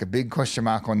being like a big question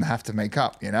mark on have to make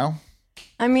up,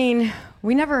 I mean,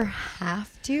 we never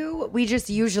have to. We just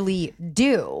usually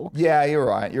do. Yeah, you're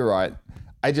right.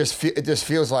 It just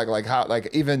feels like how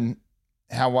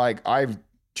I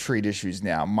treat issues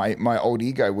now. My old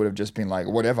ego would have just been like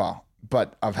whatever,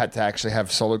 but I've had to actually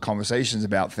have solid conversations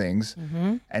about things,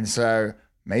 and so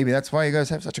maybe that's why you guys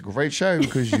have such a great show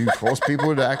because you force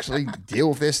people to actually deal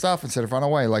with their stuff instead of run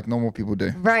away like normal people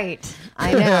do. Right.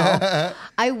 I know.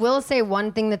 I will say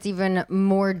one thing that's even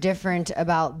more different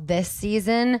about this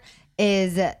season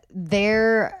is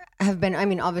there have been,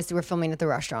 obviously we're filming at the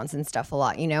restaurants and stuff a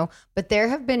lot, but there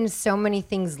have been so many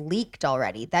things leaked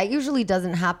already. That usually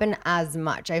doesn't happen as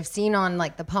much. I've seen on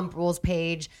like the Pump Rules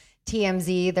page,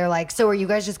 TMZ, they're like, so are you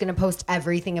guys just going to post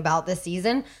everything about this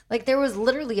season? Like there was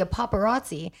literally a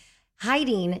paparazzi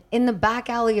hiding in the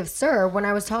back alley of Sir when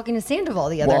I was talking to Sandoval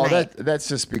the other night. That's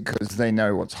just because they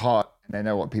know what's hot. They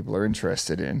know what people are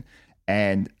interested in.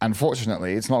 And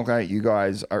unfortunately, it's not like you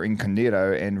guys are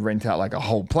incognito and rent out like a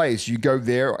whole place. You go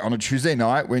there on a Tuesday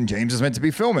night when James is meant to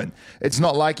be filming. It's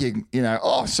not like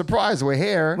oh, surprise, we're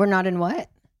here. We're not in what?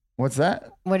 What's that?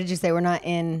 What did you say? We're not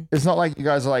in. It's not like you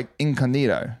guys are like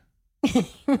incognito.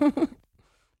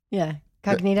 Yeah.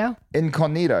 Cognito?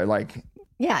 Incognito, like.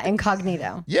 Yeah,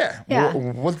 incognito. Yeah. Yeah.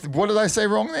 What did I say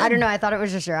wrong there? I don't know. I thought it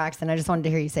was just your accent. I just wanted to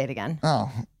hear you say it again.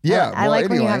 Oh, yeah. I like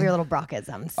when you have your little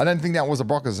Brockisms. I don't think that was a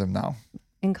Brockism, no.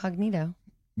 Incognito.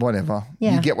 Whatever.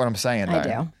 Yeah. You get what I'm saying, though.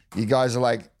 I do. You guys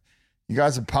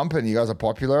are pumping, you guys are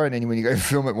popular, and then when you go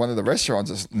film at one of the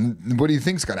restaurants, what do you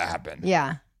think's going to happen?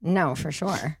 Yeah. No, for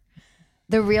sure.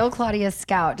 The real Claudia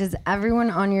Scout, does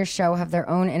everyone on your show have their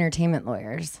own entertainment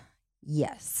lawyers?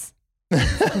 Yes.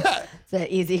 It's an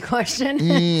easy question.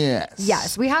 Yes.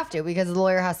 Yes, we have to because the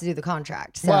lawyer has to do the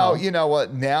contract. So. Well, you know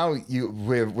what? Now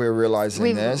we're realizing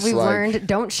we've like, learned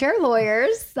don't share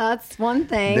lawyers. That's one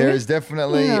thing. There is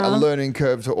definitely a learning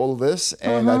curve to all of this,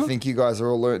 and I think you guys are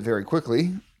all learned very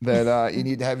quickly that you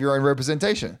need to have your own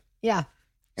representation. Yeah,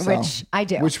 which I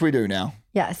do. Which we do now.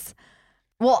 Yes.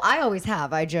 Well, I always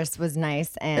have. I just was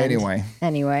nice. And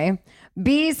Anyway.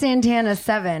 B Santana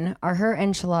 7, are her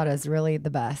enchiladas really the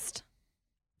best?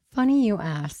 Funny you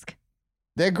ask.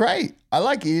 They're great. I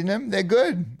like eating them. They're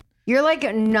good. You're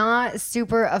like not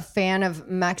super a fan of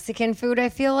Mexican food, I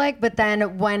feel like. But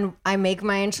then when I make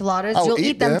my enchiladas, you'll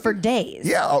eat them for days.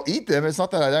 Yeah, I'll eat them. It's not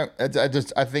that I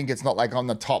don't. I think it's not like on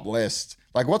the top list.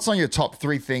 Like, what's on your top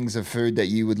 3 things of food that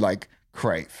you would like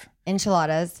crave?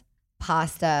 Enchiladas,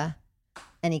 pasta,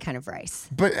 any kind of rice.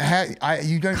 But you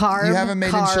haven't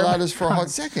made enchiladas for a hot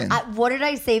second. What did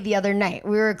I say the other night?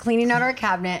 We were cleaning out our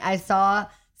cabinet. I saw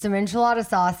some enchilada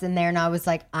sauce in there, and I was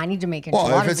like, I need to make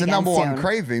enchiladas. Well, if it's a number soon. one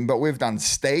craving, but we've done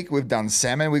steak, we've done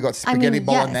salmon, we got spaghetti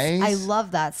bolognese. Yes, I love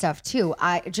that stuff too.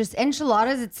 Just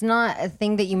enchiladas, it's not a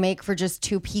thing that you make for just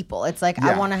 2 people. It's like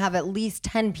I want to have at least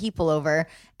 10 people over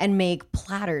and make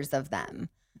platters of them.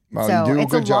 Well, so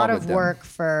it's a lot of work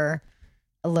for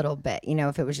a little bit,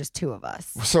 if it was just 2 of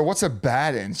us. So what's a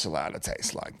bad enchilada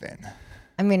taste like then?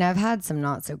 I mean, I've had some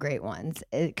not so great ones.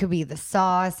 It could be the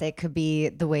sauce. It could be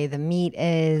the way the meat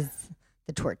is.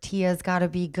 The tortilla's got to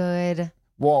be good.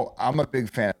 Well, I'm a big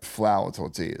fan of flour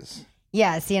tortillas.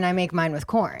 Yeah, see, and I make mine with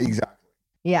corn. Exactly.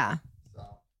 Yeah.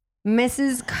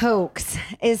 Mrs. Cokes,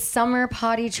 is Summer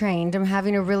potty trained? I'm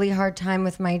having a really hard time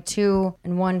with my 2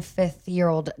 and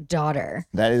 1/5-year-old daughter.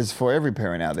 That is for every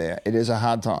parent out there. It is a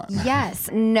hard time. Yes.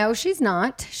 No, she's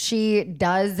not. She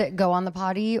does go on the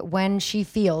potty when she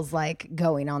feels like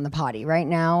going on the potty. Right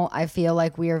now, I feel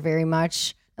like we are very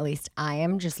much, at least I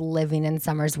am, just living in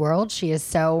Summer's world. She is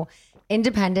so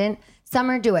independent.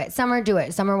 Summer, do it. Summer, do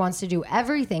it. Summer wants to do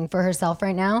everything for herself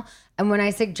right now. And when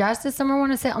I suggest that Summer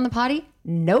want to sit on the potty,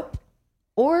 nope.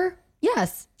 Or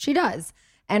yes, she does.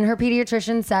 And her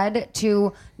pediatrician said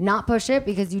to not push it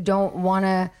because you don't want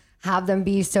to have them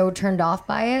be so turned off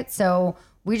by it. So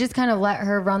we just kind of let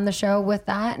her run the show with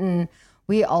that. And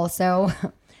we also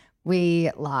we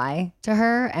lie to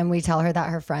her and we tell her that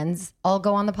her friends all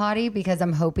go on the potty because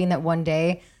I'm hoping that one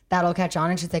day that'll catch on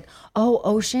and she's like, oh,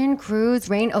 Ocean, Cruz,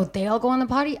 Rain, oh, they all go on the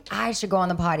potty? I should go on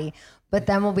the potty. But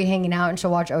then we'll be hanging out and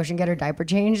she'll watch Ocean get her diaper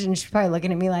changed and she's probably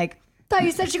looking at me like, thought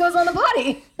you said she goes on the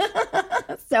potty.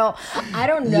 So I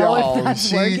don't know if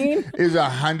that's working. She is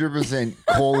 100%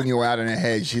 calling you out in her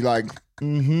head. She's like,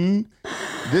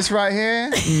 this right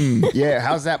here? Yeah,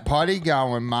 how's that potty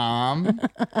going, Mom?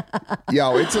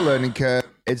 Yo, it's a learning curve.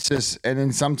 It's just, and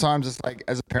then sometimes it's like,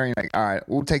 as a parent, you're like, all right,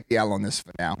 we'll take the L on this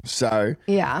for now. So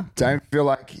yeah, don't feel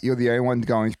like you're the only one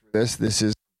going through this. This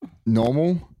is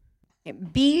normal.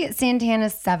 B Santana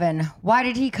 7. Why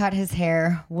did he cut his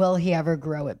hair? Will he ever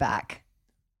grow it back?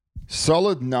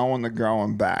 Solid no on the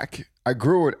growing back. I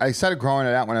started growing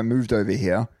it out when I moved over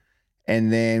here.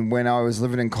 And then when I was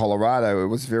living in Colorado, it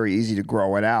was very easy to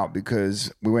grow it out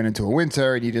because we went into a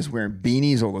winter and you're just wearing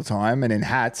beanies all the time and then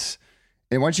hats.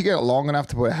 And once you get it long enough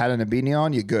to put a hat and a beanie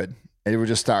on, you're good. And it would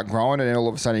just start growing and then all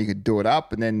of a sudden you could do it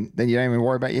up and then you don't even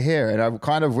worry about your hair. And I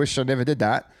kind of wish I never did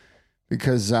that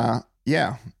because,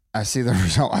 I see the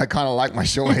result. I kind of like my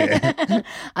short hair.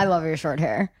 I love your short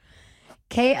hair.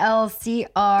 KLCRO.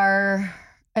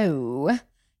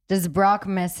 Does Brock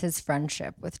miss his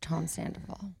friendship with Tom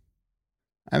Sandoval?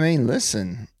 I mean,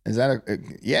 listen,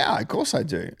 yeah, of course I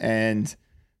do. And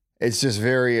it's just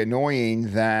very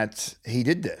annoying that he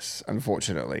did this,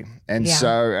 unfortunately. And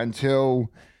so until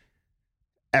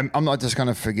I'm not just going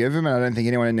to forgive him, and I don't think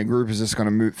anyone in the group is just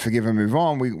going to forgive and move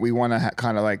on. We want to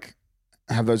kind of like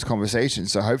have those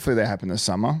conversations. So hopefully they happen this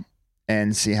summer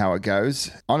and see how it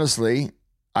goes. Honestly,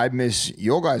 I miss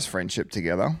your guys' friendship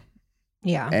together.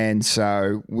 Yeah. And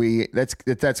so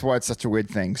that's why it's such a weird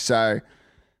thing. So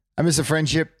I miss a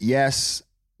friendship. Yes.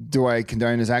 Do I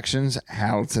condone his actions?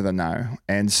 Hell to the no.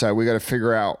 And so we got to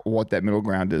figure out what that middle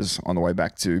ground is on the way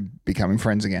back to becoming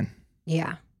friends again.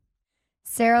 Yeah.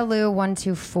 Sarah Lou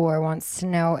 124 wants to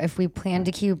know if we plan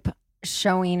to keep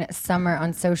showing Summer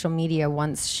on social media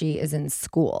once she is in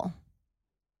school.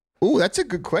 Oh, that's a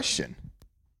good question.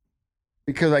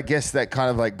 Because I guess that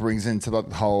kind of like brings into the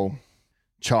whole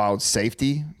child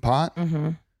safety part. Mm-hmm.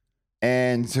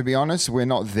 And to be honest, we're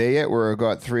not there yet. We've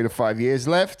got 3 to 5 years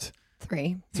left.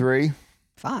 3.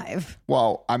 5.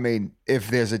 Well, I mean, if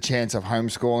there's a chance of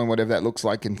homeschooling, whatever that looks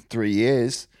like in 3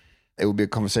 years, it will be a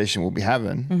conversation we'll be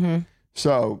having. Mm-hmm.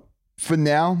 So for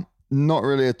now, not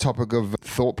really a topic of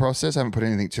thought process. I haven't put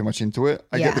anything too much into it.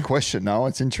 I get the question though.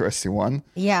 It's an interesting one.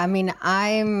 Yeah. I mean,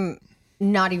 I'm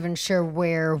not even sure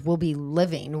where we'll be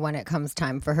living when it comes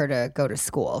time for her to go to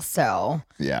school. So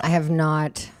I have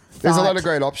not There's a lot of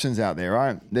great options out there,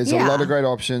 right? There's a lot of great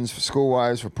options for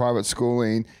school-wise, for private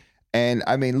schooling. And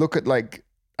I mean, look at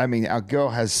our girl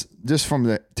has, just from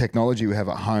the technology we have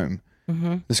at home,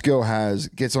 this girl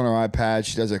gets on her iPad,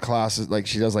 she does her classes, like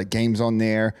she does like games on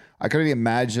there. I can only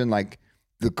imagine like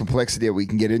the complexity that we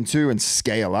can get into and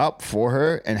scale up for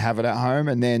her and have it at home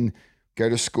and then go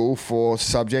to school for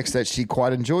subjects that she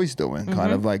quite enjoys doing,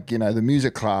 kind of like, the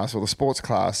music class or the sports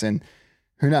class. And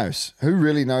who knows? Who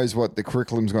really knows what the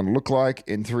curriculum's going to look like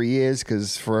in 3 years?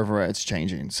 Because forever it's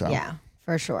changing. So yeah,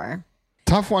 for sure.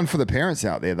 Tough one for the parents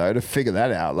out there though to figure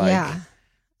that out. Like,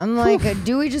 I'm like,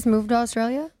 do we just move to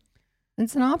Australia?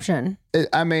 It's an option.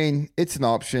 It's an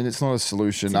option. It's not a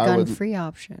solution. It's a gun-free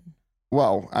option.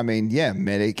 Well,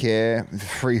 Medicare,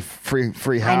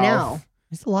 free health. I know.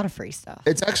 There's a lot of free stuff.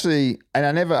 It's actually, and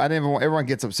I never. Everyone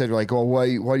gets upset. They're like, "Oh, why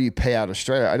do you pay out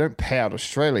Australia?" I don't pay out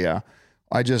Australia.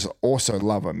 I just also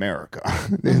love America.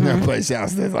 There's no place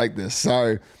else that's like this.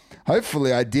 So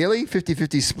hopefully, ideally,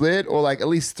 50-50 split or like at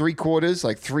least 3/4,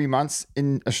 like 3 months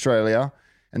in Australia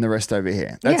and the rest over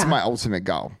here. That's my ultimate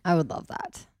goal. I would love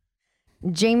that.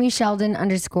 Jamie Sheldon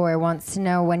 _ wants to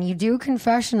know, when you do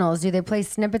confessionals, do they play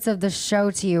snippets of the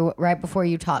show to you right before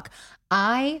you talk?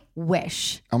 I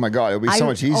wish. Oh my God, it would be so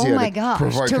much easier to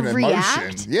provoke to an react?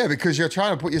 emotion. Yeah, because you're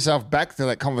trying to put yourself back to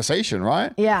that conversation,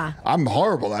 right? Yeah. I'm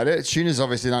horrible at it. Scheana's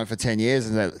obviously done it for 10 years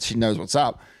and that she knows what's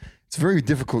up. It's very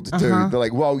difficult to do. They're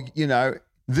like, well,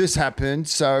 this happened.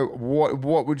 So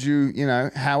what would you,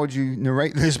 how would you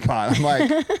narrate this part? I'm like,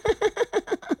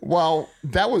 well,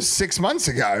 that was 6 months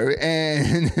ago.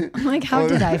 And I'm like, how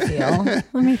did I feel?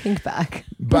 Let me think back.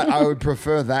 But I would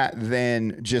prefer that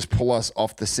than just pull us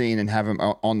off the scene and have them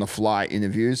on the fly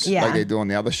interviews like they do on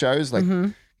the other shows. Like,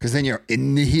 Because then you're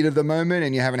in the heat of the moment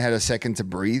and you haven't had a second to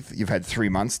breathe. You've had 3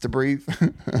 months to breathe.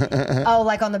 Oh,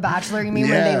 like on The Bachelor, you mean,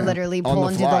 where they literally pull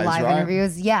and do the live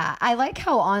interviews? Yeah. I like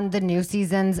how on the new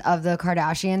seasons of the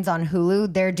Kardashians on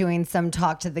Hulu, they're doing some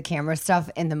talk to the camera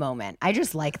stuff in the moment. I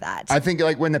just like that. I think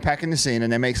like when they're packing the scene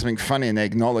and they make something funny and they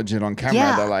acknowledge it on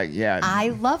camera, they're like, yeah. I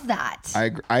love that.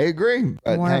 I agree.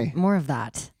 But more of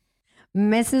that.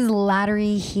 Mrs.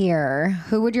 Lattery here.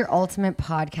 Who would your ultimate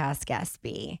podcast guest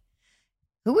be?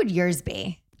 Who would yours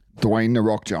be? Dwayne "The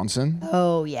Rock" Johnson.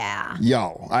 Oh, yeah.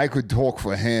 Yo, I could talk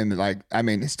for him. Like, I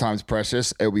mean, his time's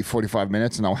precious. It'll be 45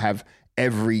 minutes and I'll have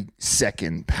every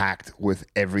second packed with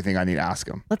everything I need to ask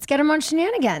him. Let's get him on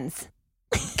Shenanigans.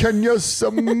 Can you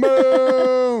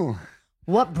smell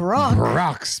what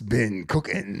Brock's been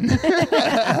cooking?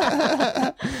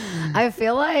 I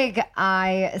feel like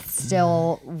I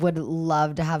still would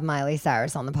love to have Miley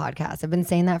Cyrus on the podcast. I've been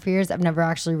saying that for years. I've never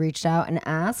actually reached out and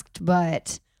asked,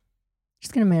 but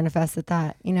just going to manifest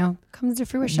that, comes to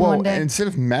fruition one day. Instead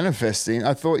of manifesting,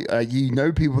 I thought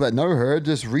people that know her,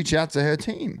 just reach out to her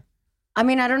team. I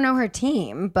mean, I don't know her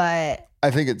team, but I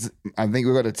think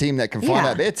we've got a team that can find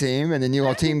out their team, and then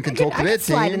your team can talk to their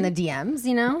team. Slide in the DMs,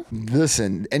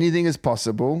 Listen, anything is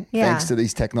possible thanks to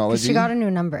these technology. She got a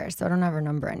new number, so I don't have her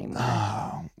number anymore.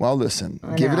 Oh, well, listen,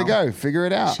 give it a go. Figure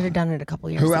it out. Should have done it a couple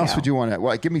years ago. Who else would you want to?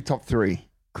 Well, give me top 3.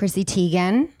 Chrissy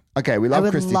Teigen. Okay, we love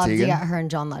Chrissy Teigen. I would love to get her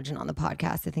and John Legend on the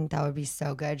podcast. I think that would be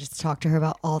so good. Just to talk to her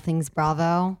about all things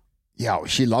Bravo. Yeah,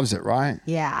 she loves it, right?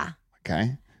 Yeah.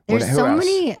 Okay. There's so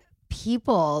many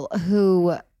people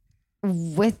who,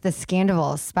 with the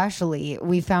scandal especially,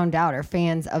 we found out are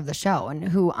fans of the show and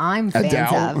who I'm fans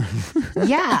of.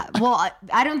 Yeah. Well,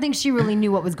 I don't think she really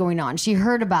knew what was going on. She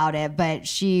heard about it, but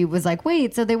she was like,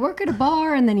 wait, so they work at a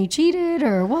bar and then he cheated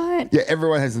or what? Yeah,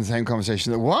 everyone has the same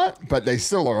conversation. What? But they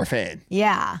still are a fan.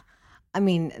 Yeah. I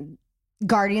mean,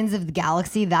 Guardians of the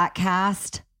Galaxy, that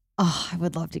cast, I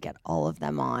would love to get all of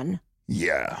them on.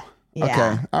 Yeah. Yeah.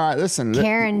 Okay. All right. Listen.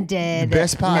 Karen did.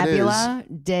 Best part Nebula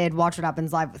did Watch What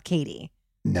Happens Live with Katie.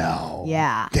 No.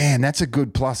 Yeah. Damn, that's a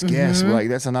good plus guess. Like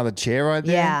that's another chair right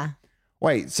there. Yeah.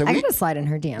 Wait. So I gotta slide in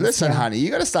her DMs. Listen, too. honey,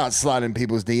 you gotta start sliding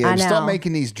people's DMs. I know. Stop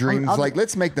making these dreams.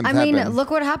 Let's make them happen. I mean,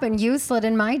 look what happened. You slid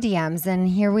in my DMs, and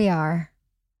here we are.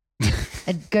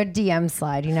 A good DM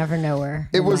slide. You never know where.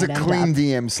 It was a clean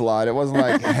DM slide. It wasn't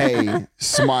like, hey,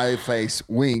 smiley face,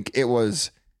 wink. It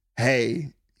was,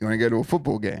 hey. You want to go to a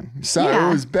football game? So it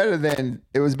was better than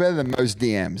most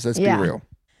DMs. Let's be real.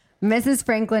 Mrs.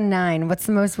 Franklin 9, what's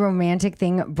the most romantic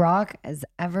thing Brock has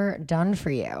ever done for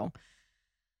you?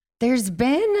 There's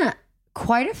been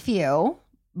quite a few,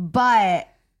 but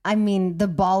I mean, the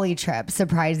Bali trip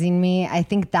surprising me. I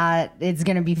think that it's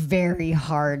going to be very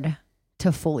hard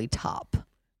to fully top.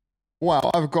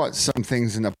 Well, I've got some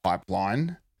things in the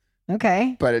pipeline.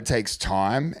 Okay. But it takes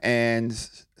time. And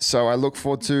so I look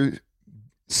forward to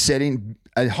setting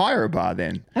a higher bar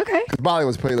then. Okay. Because Bali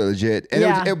was pretty legit.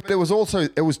 And it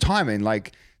was timing.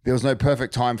 Like there was no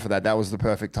perfect time for that. That was the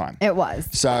perfect time. It was.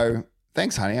 So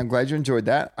thanks, honey. I'm glad you enjoyed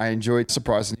that. I enjoyed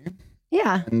surprising you.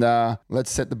 Yeah. And let's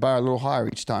set the bar a little higher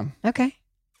each time. Okay.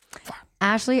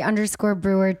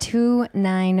 Ashley_Brewer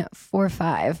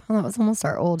 2945. Oh, that was almost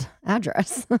our old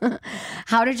address.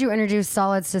 How did you introduce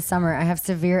solids to Summer? I have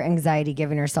severe anxiety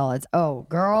giving her solids. Oh,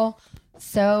 girl.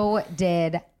 So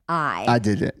did I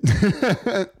did it.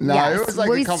 No, yes. It was like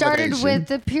we a combination. started with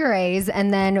the purees,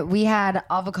 and then we had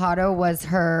avocado was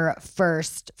her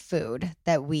first food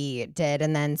that we did,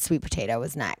 and then sweet potato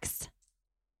was next.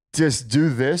 Just do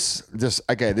this. This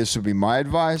would be my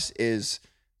advice is,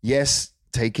 yes,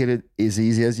 take it as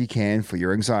easy as you can for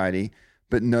your anxiety,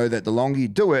 but know that the longer you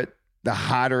do it, the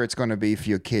harder it's going to be for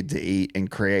your kid to eat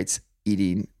and creates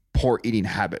poor eating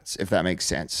habits, if that makes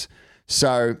sense.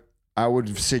 So I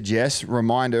would suggest,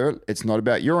 reminder, it's not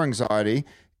about your anxiety.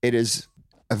 It is,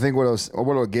 I think what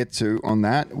I'll get to on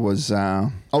that was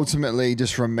ultimately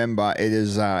just remember it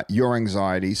is your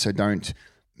anxiety. So don't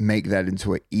make that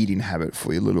into an eating habit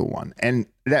for your little one. And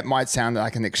that might sound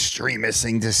like an extremist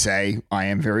thing to say. I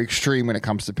am very extreme when it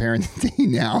comes to parenting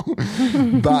now.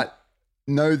 But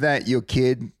know that your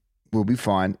kid will be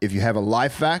fine. If you have a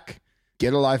life vac,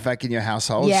 get a life vac in your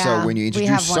household. Yeah, so when you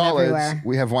introduce solids, everywhere.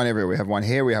 we have one everywhere. We have one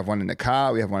here. We have one in the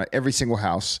car. We have one at every single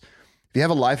house. If you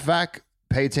have a life vac,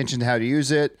 pay attention to how to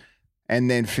use it and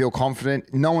then feel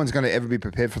confident. No one's going to ever be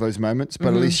prepared for those moments, but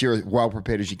at least you're as well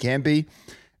prepared as you can be.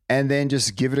 And then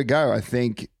just give it a go. I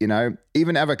think,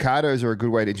 even avocados are a good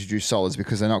way to introduce solids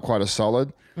because they're not quite as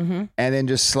solid. And then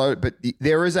just slow it. But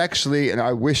there is actually, and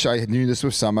I wish I knew this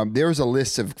with Summer, there is a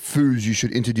list of foods you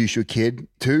should introduce your kid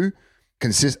to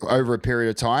over a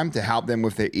period of time to help them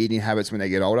with their eating habits when they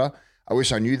get older. I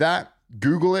wish I knew that.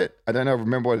 Google it. I don't know.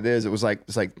 Remember what it is. It's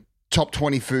like top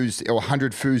 20 foods or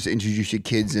 100 foods to introduce your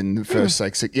kids in the first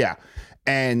like six. Yeah.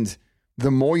 And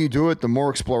the more you do it, the more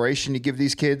exploration you give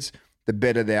these kids, the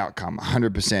better the outcome.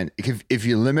 100%. If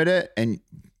you limit it, and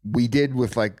we did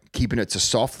with like keeping it to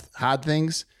soft, hard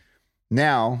things.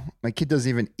 Now my kid doesn't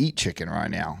even eat chicken right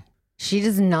now. She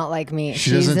does not like meat. She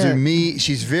doesn't do meat.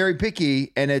 She's very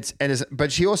picky,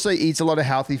 but she also eats a lot of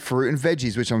healthy fruit and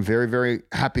veggies, which I'm very, very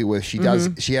happy with. She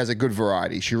does. She has a good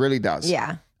variety. She really does.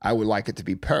 Yeah. I would like it to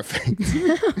be perfect.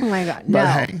 Oh my God. No.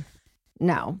 Hey,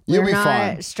 no. You'll We're be not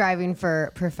fine. Striving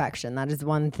for perfection. That is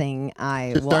one thing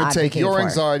I Just will don't take advocate your for.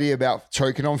 anxiety about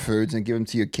choking on foods and give them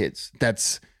to your kids.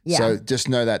 So just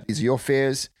know that these are your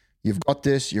fears. You've got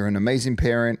this. You're an amazing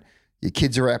parent. Your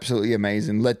kids are absolutely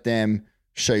amazing. Let them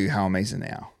show you how amazing they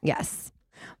are. Yes.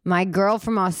 My girl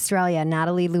from Australia,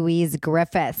 Natalie Louise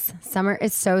Griffiths. Summer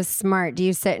is so smart. Do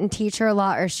you sit and teach her a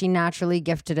lot, or is she naturally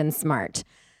gifted and smart?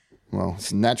 Well,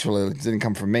 it's naturally, it didn't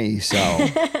come from me, so.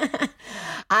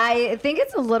 I think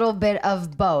it's a little bit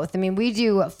of both. I mean, we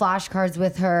do flashcards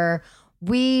with her.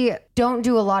 We don't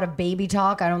do a lot of baby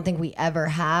talk. I don't think we ever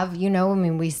have, I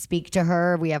mean, we speak to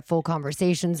her. We have full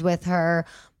conversations with her.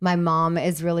 My mom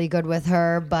is really good with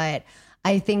her, but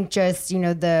I think just,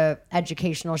 the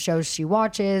educational shows she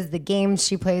watches, the games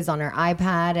she plays on her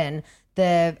iPad, and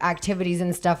the activities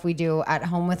and stuff we do at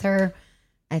home with her,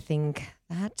 I think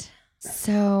that.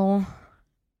 So,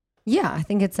 yeah, I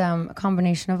think it's a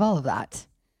combination of all of that.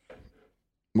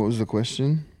 What was the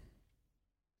question?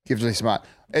 Gives really smart.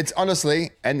 It's honestly,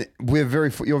 and you're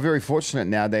very fortunate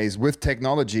nowadays with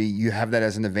technology. You have that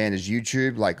as an advantage.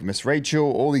 YouTube, like Miss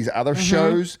Rachel, all these other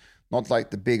shows, not like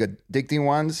the big addicting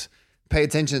ones. Pay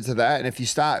attention to that. And if you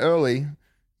start early,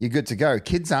 you're good to go.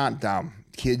 Kids aren't dumb.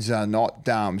 Kids are not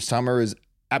dumb. Summer is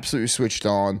absolutely switched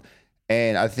on.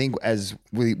 And I think as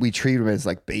we treat them as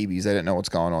like babies, they don't know what's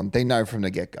going on. They know from the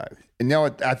get-go. And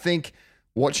I think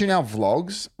watching our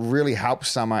vlogs really helps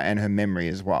Summer and her memory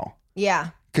as well.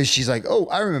 Yeah. Because she's like, oh,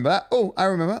 I remember that. Oh, I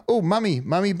remember. Oh, mummy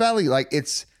belly. Like,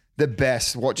 it's the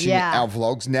best watching our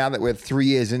vlogs now that we're 3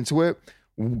 years into it.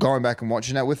 Going back and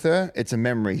watching that with her, it's a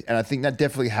memory. And I think that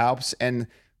definitely helps. And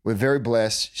we're very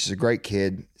blessed. She's a great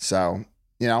kid. So,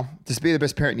 just be the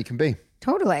best parent you can be.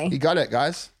 Totally. You got it,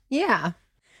 guys. Yeah.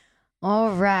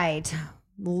 All right.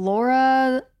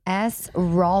 Laura S.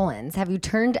 Rollins, have you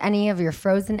turned any of your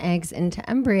frozen eggs into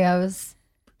embryos?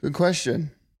 Good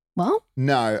question. Well,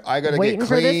 no, I got to get clean. Waiting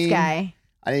for this guy.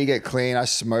 I need to get clean. I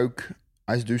smoke.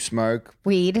 I do smoke.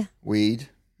 Weed.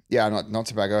 Yeah, not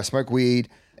tobacco. I smoke weed.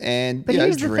 And but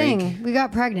here's drink. The thing. We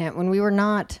got pregnant when we were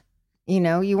not,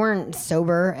 you weren't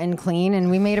sober and clean, and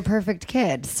we made a perfect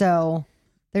kid. So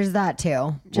there's that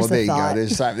too. Just there a thought. You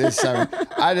go. There's some.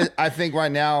 I think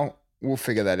right now we'll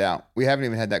figure that out. We haven't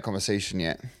even had that conversation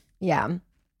yet. Yeah.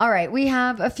 All right. We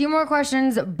have a few more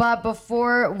questions, but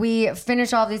before we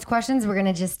finish all these questions, we're going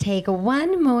to just take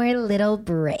one more little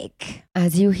break.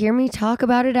 As you hear me talk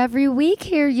about it every week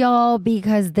here, y'all,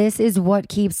 because this is what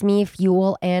keeps me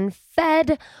fuel and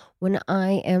fed when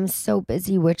I am so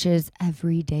busy, which is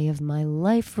every day of my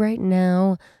life right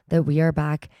now that we are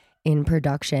back in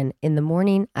production. In the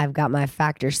morning, I've got my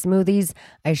Factor smoothies.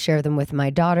 I share them with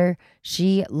my daughter.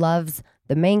 She loves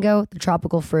the mango, the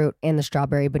tropical fruit, and the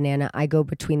strawberry banana. I go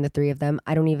between the three of them.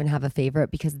 I don't even have a favorite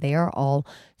because they are all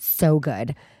so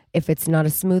good. If it's not a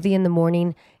smoothie in the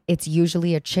morning, it's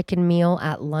usually a chicken meal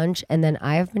at lunch. And then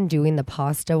I have been doing the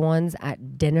pasta ones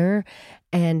at dinner.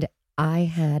 And I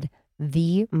had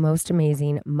the most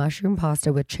amazing mushroom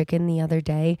pasta with chicken the other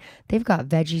day. They've got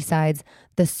veggie sides.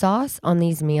 The sauce on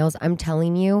these meals, I'm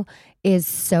telling you, is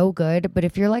so good. But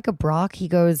if you're like a Brock, he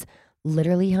goes,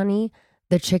 literally, honey,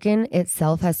 the chicken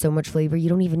itself has so much flavor, you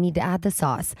don't even need to add the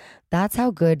sauce. That's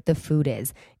how good the food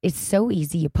is. It's so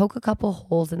easy. You poke a couple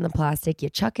holes in the plastic, you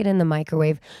chuck it in the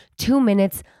microwave, 2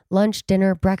 minutes, lunch,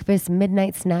 dinner, breakfast,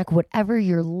 midnight snack, whatever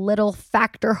your little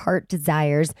Factor heart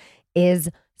desires is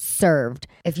served.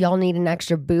 If y'all need an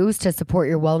extra boost to support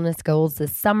your wellness goals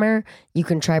this summer, you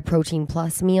can try Protein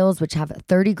Plus meals, which have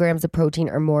 30 grams of protein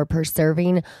or more per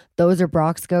serving. Those are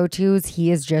Brock's go-tos.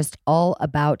 He is just all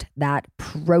about that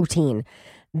protein.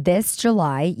 This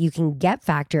July, you can get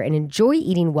Factor and enjoy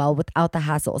eating well without the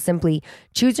hassle. Simply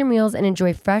choose your meals and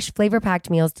enjoy fresh,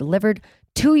 flavor-packed meals delivered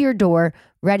to your door,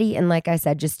 ready in, like I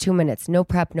said, just 2 minutes. No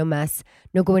prep, no mess,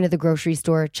 no going to the grocery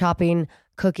store, chopping,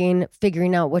 cooking,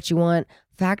 figuring out what you want.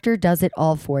 Factor does it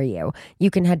all for you.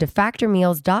 You can head to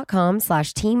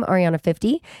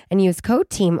factormeals.com/teamariana50 and use code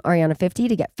teamariana50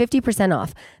 to get 50%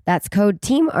 off. That's code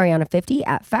teamariana50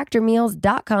 at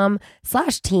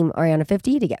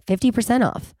factormeals.com/teamariana50 to get 50%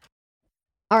 off.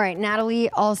 All right, Natalie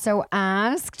also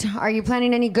asked, are you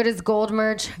planning any good as gold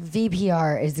merch?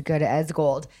 VPR is good as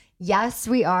gold. Yes,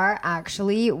 we are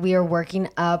actually. We are working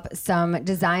up some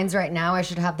designs right now. I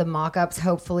should have the mock-ups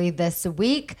hopefully this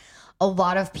week. A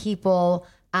lot of people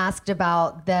asked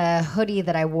about the hoodie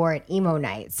that I wore at emo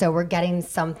night. So we're getting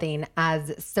something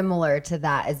as similar to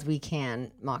that as we can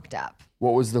mocked up.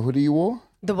 What was the hoodie you wore?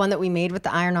 The one that we made with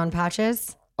the iron-on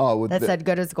patches. Oh, that said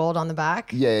good as gold on the back.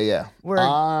 Yeah.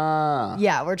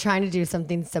 We're trying to do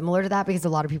something similar to that because a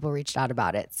lot of people reached out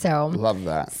about it. So love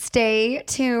that. Stay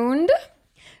tuned.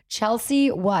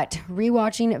 Chelsea, what?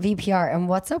 Rewatching VPR. And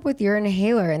what's up with your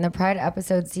inhaler in the Pride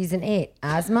episode season 8?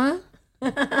 Asthma?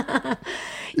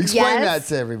 Explain that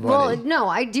to everybody. Well, no,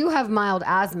 I do have mild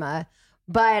asthma,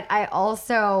 but I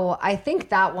think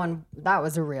that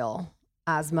was a real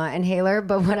asthma inhaler.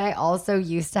 But what I also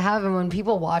used to have, and when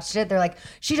people watched it, they're like,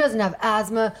 she doesn't have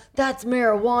asthma, that's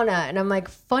marijuana. And I'm like,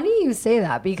 funny you say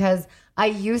that because I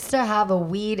used to have a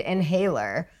weed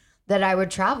inhaler that I would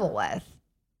travel with.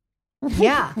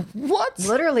 Yeah. What?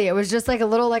 Literally, it was just like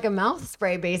a mouth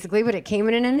spray basically, but it came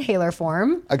in an inhaler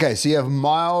form. Okay, so you have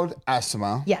mild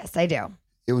asthma. Yes, I do.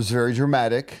 It was very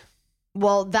dramatic.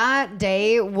 Well, that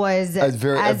day was,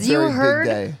 as you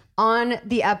heard on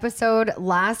the episode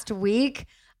last week,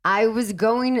 I was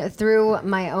going through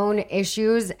my own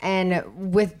issues, and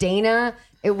with Dana,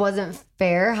 it wasn't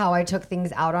fair how I took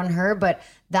things out on her. But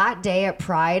that day at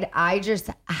Pride, I just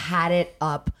had it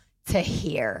up to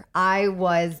here. I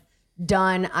was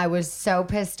done. I was so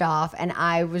pissed off, and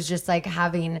I was just like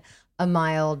having a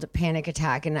mild panic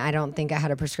attack, and I don't think I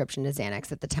had a prescription to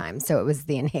Xanax at the time, so it was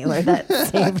the inhaler that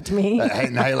saved me. That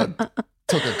inhaler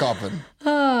took a coffin.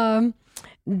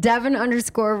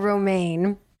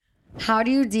 Devin_Romaine, how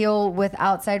do you deal with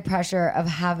outside pressure of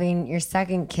having your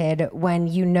second kid when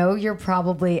you know you're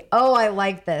probably, I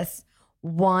like this,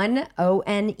 1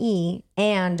 O-N-E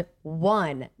and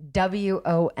 1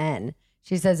 W-O-N?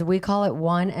 She says, we call it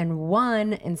 1 and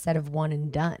 1 instead of 1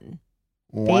 and done.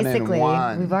 Basically,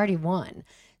 we've already won.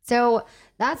 So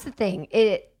that's the thing.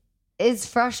 It is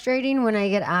frustrating when I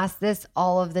get asked this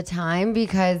all of the time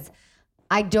because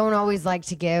I don't always like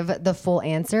to give the full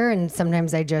answer. And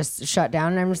sometimes I just shut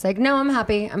down and I'm just like, no, I'm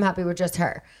happy. I'm happy with just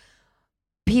her.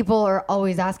 People are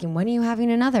always asking, when are you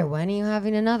having another? When are you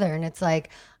having another? And it's like,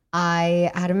 I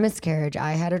had a miscarriage.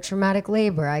 I had a traumatic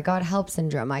labor. I got HELLP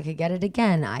syndrome. I could get it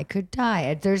again. I could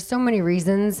die. There's so many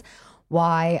reasons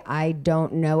why I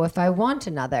don't know if I want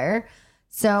another.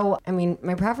 So, I mean,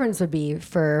 my preference would be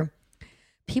for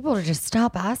people to just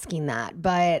stop asking that.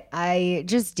 But I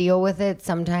just deal with it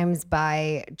sometimes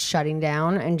by shutting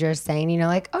down and just saying,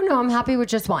 like, oh no, I'm happy with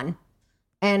just one.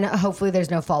 And hopefully there's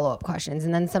no follow-up questions.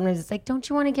 And then sometimes it's like, don't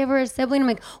you want to give her a sibling? I'm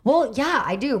like, well, yeah,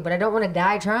 I do, but I don't want to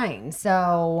die trying.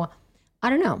 So I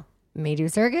don't know. May do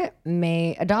surrogate,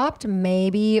 may adopt,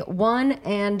 maybe 1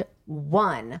 and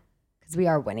 1. Because we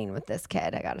are winning with this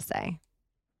kid, I got to say.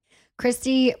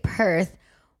 Christy Perth,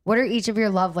 what are each of your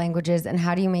love languages and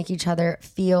how do you make each other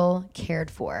feel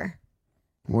cared for?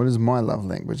 What is my love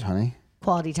language, honey?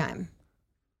 Quality time.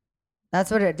 That's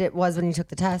what it was when you took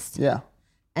the test. Yeah.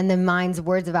 And then mine's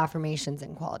words of affirmations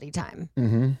and quality time.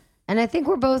 Mm-hmm. And I think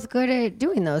we're both good at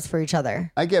doing those for each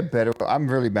other. I get better. I'm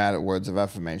really bad at words of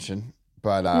affirmation.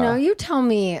 But no, you tell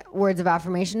me words of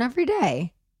affirmation every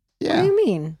day. Yeah. What do you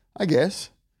mean? I guess.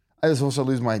 I just also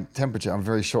lose my temperature. I'm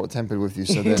very short-tempered with you.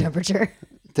 So then temperature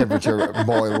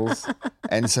boils.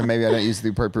 And so maybe I don't use the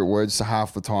appropriate words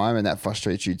half the time, and that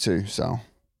frustrates you too. So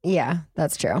yeah,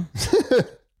 that's true.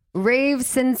 Rave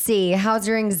Cincy, how's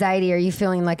your anxiety? Are you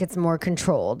feeling like it's more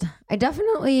controlled? I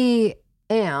definitely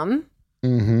am.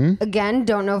 Mm-hmm. Again,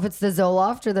 don't know if it's the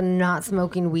Zoloft or the not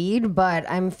smoking weed, but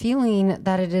I'm feeling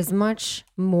that it is much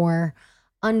more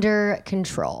under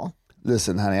control.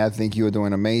 Listen, honey, I think you are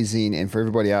doing amazing. And for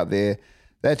everybody out there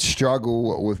that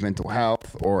struggle with mental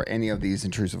health or any of these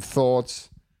intrusive thoughts,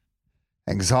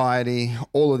 anxiety,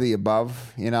 all of the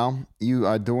above, you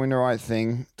are doing the right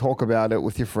thing. Talk about it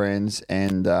with your friends,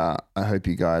 and I hope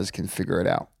you guys can figure it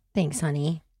out. Thanks,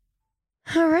 honey.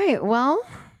 All right, well,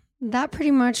 that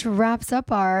pretty much wraps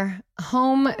up our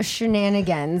home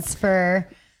shenanigans. For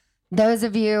those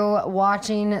of you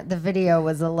watching, the video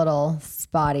was a little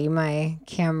spotty. My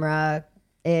camera,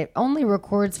 it only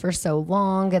records for so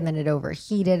long, and then it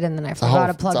overheated, and then I forgot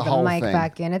to plug the mic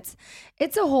back in.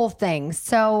 It's a whole thing.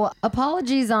 So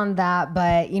apologies on that,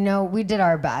 but we did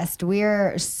our best.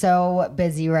 We're so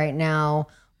busy right now.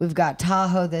 We've got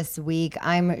Tahoe this week.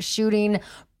 I'm shooting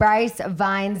Bryce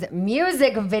Vine's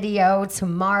music video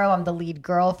tomorrow. I'm the lead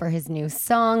girl for his new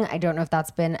song. I don't know if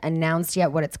that's been announced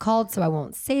yet, what it's called, so I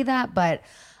won't say that, but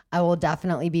I will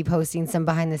definitely be posting some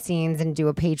behind the scenes and do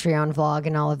a Patreon vlog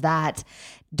and all of that.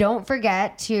 Don't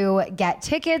forget to get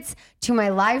tickets to my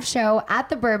live show at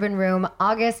the Bourbon Room,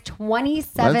 August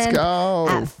 27th Let's go.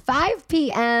 at 5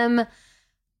 p.m.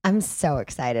 I'm so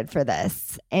excited for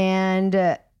this. And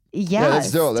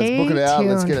let's do it. Let's book it out.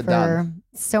 Let's get it done.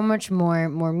 So much more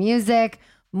music,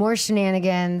 more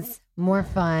shenanigans, more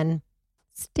fun.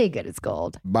 Stay good as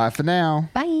gold. Bye for now.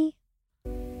 Bye.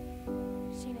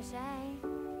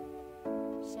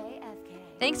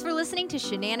 Thanks for listening to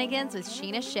Shenanigans with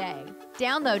Scheana Shay.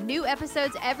 Download new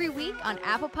episodes every week on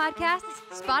Apple Podcasts,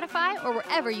 Spotify, or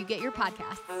wherever you get your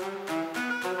podcasts.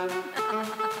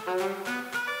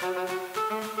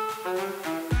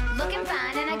 Looking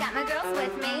fine and I got my girls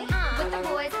with me. With the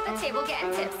boys at the table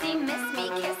getting tipsy. Miss me,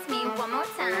 kiss me one more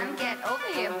time. Get over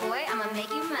here, boy, I'ma make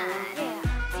you mine.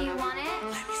 Yeah. Do you want it?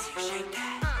 Let me see you shake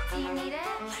that. Do you need it?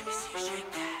 Let me see you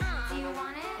shake that. Do you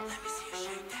want it? Let me see you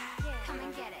shake that. Yeah. Come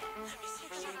and get it. Let me see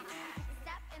you shake that.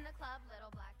 Step in the club,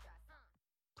 little black dress.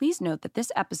 Please note that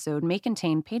this episode may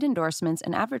contain paid endorsements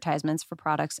and advertisements for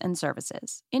products and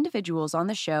services. Individuals on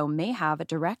the show may have a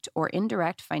direct or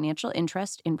indirect financial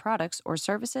interest in products or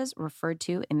services referred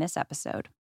to in this episode.